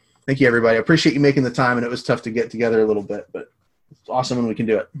you. Thank you, everybody. I appreciate you making the time, and it was tough to get together a little bit, but it's awesome when we can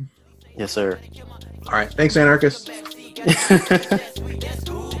do it. Yes, sir. All right. Thanks, Anarchist. That's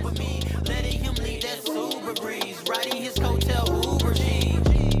cool.